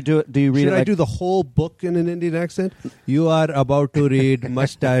it? Do you do it? Do you read Should it? I Like, do the whole book in an Indian accent? You are about to read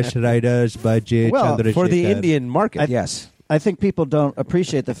Mustache Riders by Jay Well, Chandrasekhar. For the Indian market, I- yes. I think people don't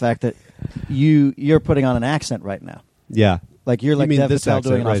appreciate the fact that you're putting on an accent right now. Yeah. Like you're You like mean Dev this Patel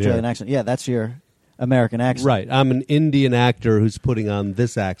accent doing an right Australian here? accent. Yeah, that's your American accent. Right. I'm an Indian actor who's putting on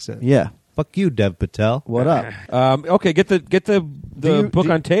this accent. Yeah. Fuck you, Dev Patel. What up? Okay, get the you- book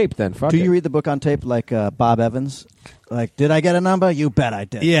do- on tape then. Fuck Do it. you read the book on tape like Bob Evans? Like, did I get a number? You bet I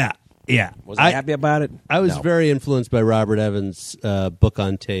did. Yeah. Yeah. Was I happy about it? I was No. very influenced by Robert Evans' book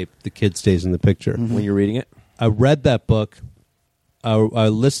on tape, The Kid Stays in the Picture. When you're reading it? I read that book. I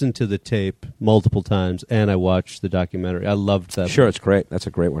listened to the tape multiple times, and I watched the documentary. I loved that Sure, book. it's great. That's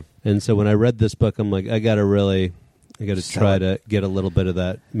a great one. And so when I read this book, I'm like, I got to try to get a little bit of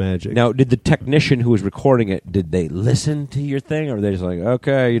that magic. Now, did the technician who was recording it, did they listen to your thing, or were they just like,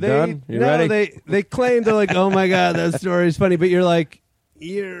 okay, you done? You ready? They claim they're like, oh my god, that story's funny, but you're like,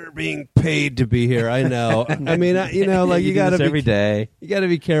 you're being paid to be here. I know. I mean, you know, like you do got to this be every day. You got to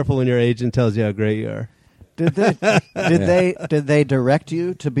be careful when your agent tells you how great you are. Did they direct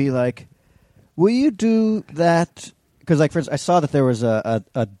you to be like, will you do that? Because like for instance, I saw that there was a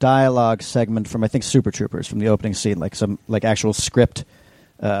dialogue segment from I think Super Troopers from the opening scene, like some like actual script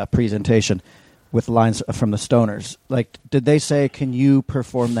presentation with lines from the Stoners. Like, did they say, can you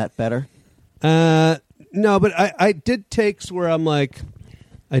perform that better? No, but I did takes where I'm like,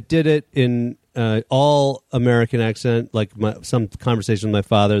 I did it in all American accent, like some conversation with my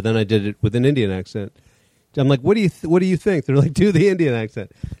father. Then I did it with an Indian accent. I'm like, what do you think? They're like, do the Indian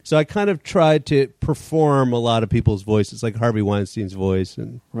accent. So I kind of tried to perform a lot of people's voices, like Harvey Weinstein's voice,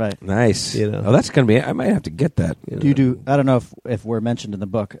 and Right. Nice. You know. Oh, that's going to be, I might have to get that. Do you do? I don't know if we're mentioned in the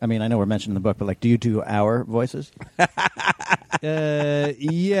book. I mean, I know we're mentioned in the book, but like, do you do our voices?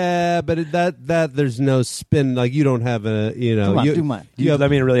 yeah, but that there's no spin. Like you don't have a, you know, Come on, you, do mine. Do you let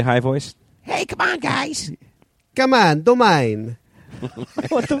me in a really high voice? Hey, come on, guys. Come on, do mine.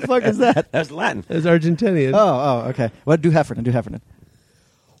 What the fuck is that? That's Latin. It's Argentinian. Oh, okay. Well, do Heffernan.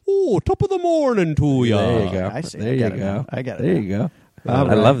 Oh, top of the morning to ya. There you go. I see. There I you got it go. now. I got it There now. you go. All I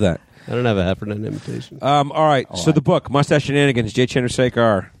right. love that. I don't have a Heffernan imitation. All right. So the book, Mustache Shenanigans, Jay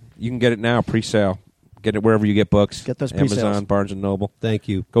Chandrasekhar. You can get it now, pre-sale. Get it wherever you get books. Get those pre-sales. Amazon, Barnes and Noble. Thank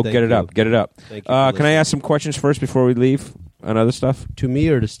you. Go Thank get it you. up. Get it up. Thank you for Can I listening. ask some questions first before we leave on other stuff? To me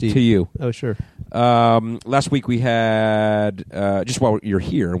or to Steve? To you. Oh, sure. Last week we had, just while you're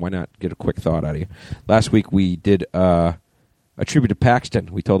here, why not get a quick thought out of you? Last week we did a tribute to Paxton.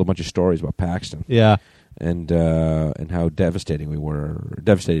 We told a bunch of stories about Paxton. Yeah. And how devastated we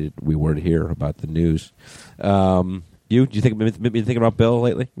were to hear about the news. Do you think been thinking about Bill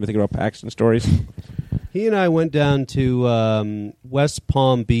lately? Been thinking about Paxton stories? He and I went down to West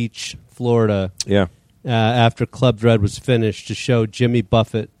Palm Beach, Florida, Yeah. after Club Dread was finished to show Jimmy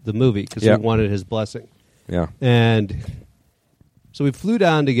Buffett the movie because Yeah. we wanted his blessing. Yeah. And so we flew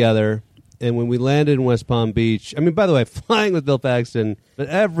down together, and when we landed in West Palm Beach, I mean, by the way, flying with Bill Paxton, but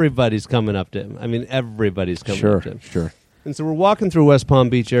everybody's coming up to him. I mean, everybody's coming up to him. Sure. And so we're walking through West Palm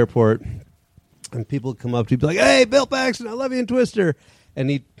Beach Airport, and people come up to you, be like, "Hey, Bill Paxton, I love you in Twister." And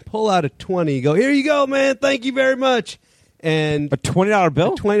he'd pull out a 20, go, "Here you go, man. Thank you very much." And A $20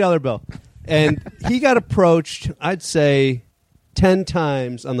 bill? a $20 bill. And he got approached, I'd say, 10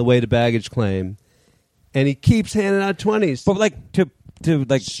 times on the way to baggage claim, and he keeps handing out 20s. But like to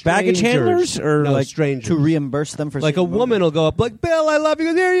like baggage handlers or no, like strangers. To reimburse them for Like a seeing the woman movie? will go up, like, "Bill, I love you."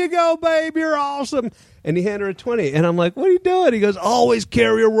 He goes, "Here you go, babe. You're awesome." And he handed her a 20. And I'm like, "What are you doing?" He goes, "Always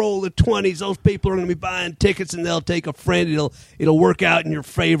carry a roll of 20s. Those people are going to be buying tickets, and they'll take a friend. It'll work out in your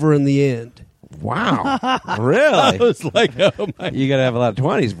favor in the end." wow, I really? was like, "Oh, my." You got to have a lot of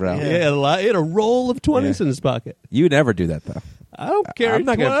 20s, bro. Yeah, he had a roll of 20s Yeah. in his pocket. You never do that though. I don't carry I'm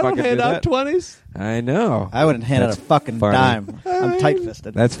not gonna 20. I don't fucking hand do out that. 20s. I know. I wouldn't hand out That's a fucking funny. dime. I'm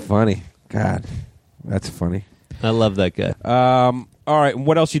tight-fisted. That's funny. God, that's funny. I love that guy. All right, and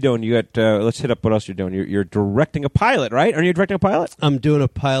what else you doing? You got. Let's hit up what else you're doing. You're directing a pilot, right? Are you directing a pilot? I'm doing a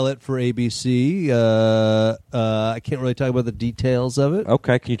pilot for ABC. I can't really talk about the details of it.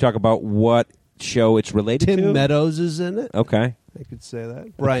 Okay. Can you talk about what show it's related to? Tim Meadows is in it. Okay. I could say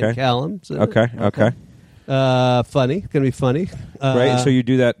that. Brian Okay. Callum's in it. Okay. Funny. Going to be funny. Great. So you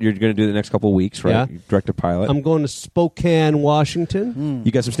do that. You're going to do the next couple of weeks, right? Yeah. You direct a pilot. I'm going to Spokane, Washington.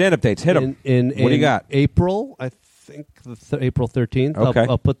 You got some stand-up dates. Hit them. In What do you got? April, I think April 13th. Okay.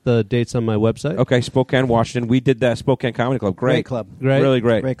 I'll put the dates on my website. Okay, Spokane, Washington. We did that Spokane Comedy Club. Great club. Great. Really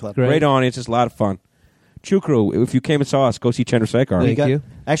great. Great club. Great. audience. It's a lot of fun. Chew Crew, if you came and saw us, go see Chandrasekhar. Thank you.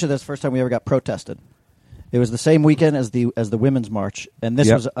 Actually, that's the first time we ever got protested. It was the same weekend as the Women's March, and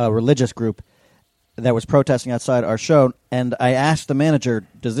this was a religious group that was protesting outside our show. And I asked the manager,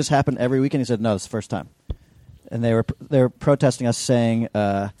 "Does this happen every weekend?" He said, "No, it's the first time." And they were protesting us, saying,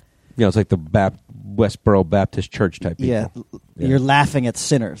 it's like the Westboro Baptist Church type people. Yeah, you're laughing at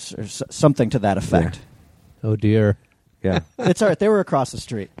sinners," or something to that effect. Yeah. Oh dear. Yeah, it's all right. They were across the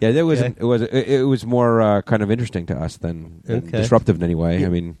street. Yeah, it was more kind of interesting to us than disruptive in any way. Yeah. I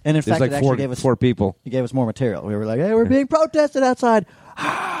mean, and in fact, like it actually gave us four people. He gave us more material. We were like, "Hey, we're being protested outside."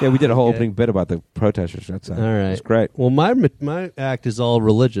 Yeah, we did a whole opening bit about the protesters outside. All right, it's great. Well, my act is all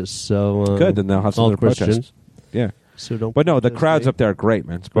religious, so good. Then they'll have some all other protests. Yeah. So don't. But no, the crowds up there are great,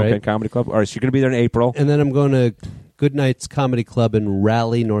 man. Spokane Comedy Club. All right, so you're going to be there in April, and then I'm going to Good Night's Comedy Club in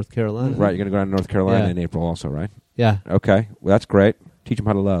Raleigh, North Carolina. Right, you're going to go down to North Carolina in April, also, right? Yeah. Okay, well, that's great. Teach them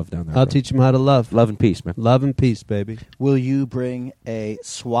how to love down there. I'll teach them how to love. Love and peace, man. Love and peace, baby. Will you bring a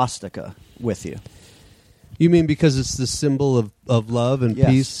swastika with you? You mean because it's the symbol of love and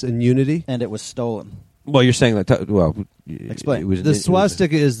peace and unity? And it was stolen. Well, you're saying that. Explain. The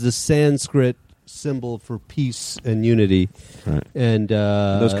swastika is the Sanskrit symbol for peace and unity. Right. And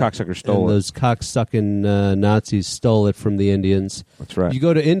those cocksuckers stole it. Those cocksucking Nazis stole it from the Indians. That's right. You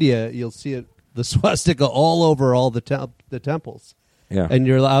go to India, you'll see it, the swastika all over all the temples. Yeah. And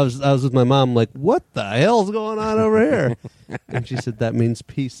I was with my mom, like, what the hell's going on over here? And she said, that means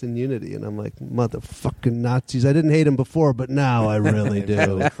peace and unity. And I'm like, motherfucking Nazis. I didn't hate them before, but now I really do.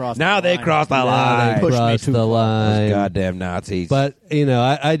 Now they crossed the line. They crossed the line. Those goddamn Nazis. But,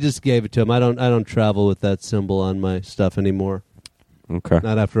 I just gave it to them. I don't travel with that symbol on my stuff anymore. Okay.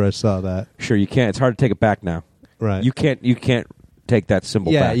 Not after I saw that. Sure, you can't. It's hard to take it back now. Right. You can't take that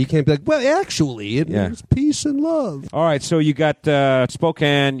symbol back. Yeah, you can't be like, well, actually, it means peace and love. All right, so you got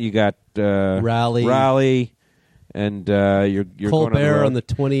Spokane, you got Raleigh, and you're Colbert going on the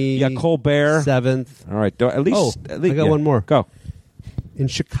 20. Yeah, Colbert 7th. All right, at least I got one more. Go. In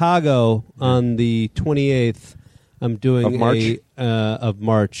Chicago on the 28th, I'm doing of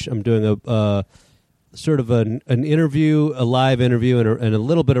March. I'm doing a sort of an interview, a live interview, and a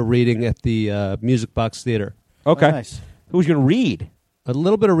little bit of reading at the Music Box Theater. Okay. Oh, nice. Who's going to read? A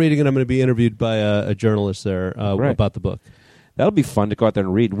little bit of reading, and I'm going to be interviewed by a journalist there about the book. That'll be fun to go out there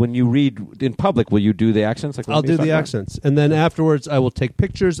and read. When you read in public, will you do the accents? I'll do the accents. And then afterwards, I will take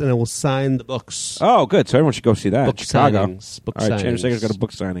pictures, and I will sign the books. Oh, good. So everyone should go see that. Book Chicago. Signings. All right, Chandrasekhar's got a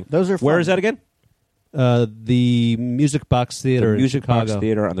book signing. Those are fun. Where is that again? The Music Box Theater in Chicago. Box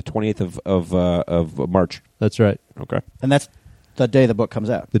Theater on the 20th of March. That's right. Okay. And that's the day the book comes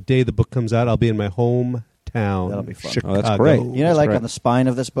out. The day the book comes out, I'll be in my hometown. That'll be fun. Chicago. Oh, that's great. You know, on the spine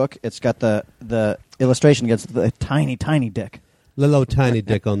of this book, it's got the illustration against the tiny, tiny dick. Little tiny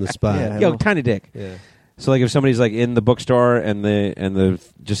dick on the spine. Yeah. Yo, tiny dick. Yeah. So, like, if somebody's like in the bookstore and the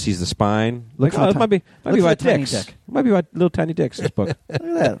just sees the spine, like, Look it might be about tiny dicks. dick. It might be about little tiny dicks. This book. Look at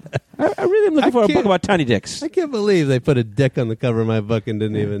that. I really am looking for a book about tiny dicks. I can't believe they put a dick on the cover of my book and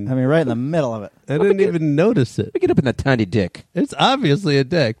didn't even. I mean, right in the middle of it. I didn't even notice it. Get up in that tiny dick. It's obviously a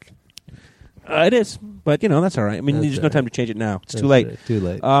dick. It is, but that's all right. I mean, That's there's no right. time to change it now. It's That's too late. right. Too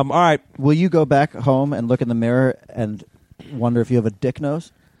late. All right. Will you go back home and look in the mirror and wonder if you have a dick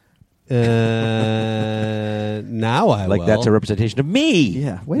nose? Now I will. That's a representation of me.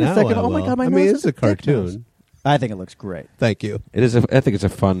 Yeah. Wait Now a second. I Oh my will. God, my I nose mean, is it's a dick nose. cartoon. I think it looks great. Thank you. It is. I think it's a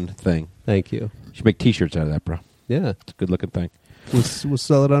fun thing. Thank you. You should make T-shirts out of that, bro. Yeah. It's a good looking thing. We'll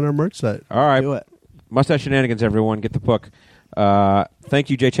sell it on our merch site. All right. Do it. Mustache Shenanigans, everyone. Get the book. Thank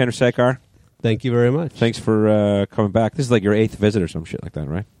you, Jay Chandrasekhar. Thank you very much. Thanks for coming back. This is like your 8th visit or some shit like that,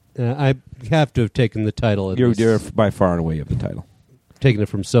 right? I have to have taken the title. You're by far and away of the title. Taking it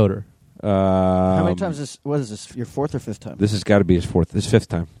from Soder. How many times what is this? Your 4th or 5th time? This has got to be his 4th. This is 5th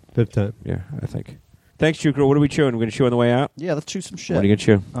time. 5th time. Yeah, I think. Thanks, Chukro. What are we chewing? We're going to chew on the way out? Yeah, let's chew some shit. What are you going to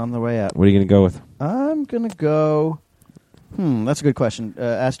chew? On the way out. What are you going to go with? I'm going to go... that's a good question.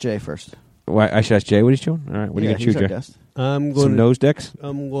 Ask Jay first. Why, I should ask Jay what he's chewing? All right, what are you going to chew, he's our Jay? guest. I'm going Some nose dicks?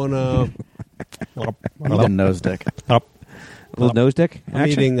 I'm going to... He's a nose dick. A little nose dick? I'm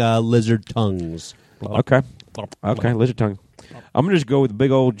eating lizard tongues. Okay. Okay, lizard tongue. I'm going to just go with a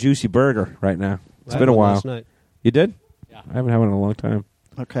big old juicy burger right now. It's been a while. Last night. You did? Yeah. I haven't had one in a long time.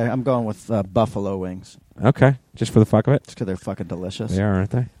 Okay, I'm going with buffalo wings. Okay, just for the fuck of it? Just because they're fucking delicious. They are,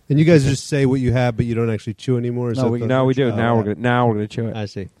 aren't they? And you guys just say what you have, but you don't actually chew anymore? No, we do. Oh, Now yeah. we're gonna chew it. I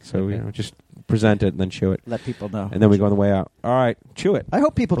see. So Okay. just present it and then chew it. Let people know. And then we go on the way out. All right, chew it. I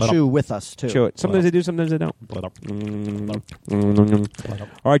hope people chew with us, too. Chew it. Sometimes they do, sometimes they don't.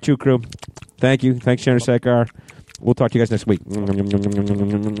 All right, Chew Crew. Thank you. Thanks, Chandrasekhar. We'll talk to you guys next week.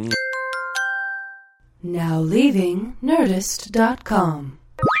 Now leaving Nerdist.com.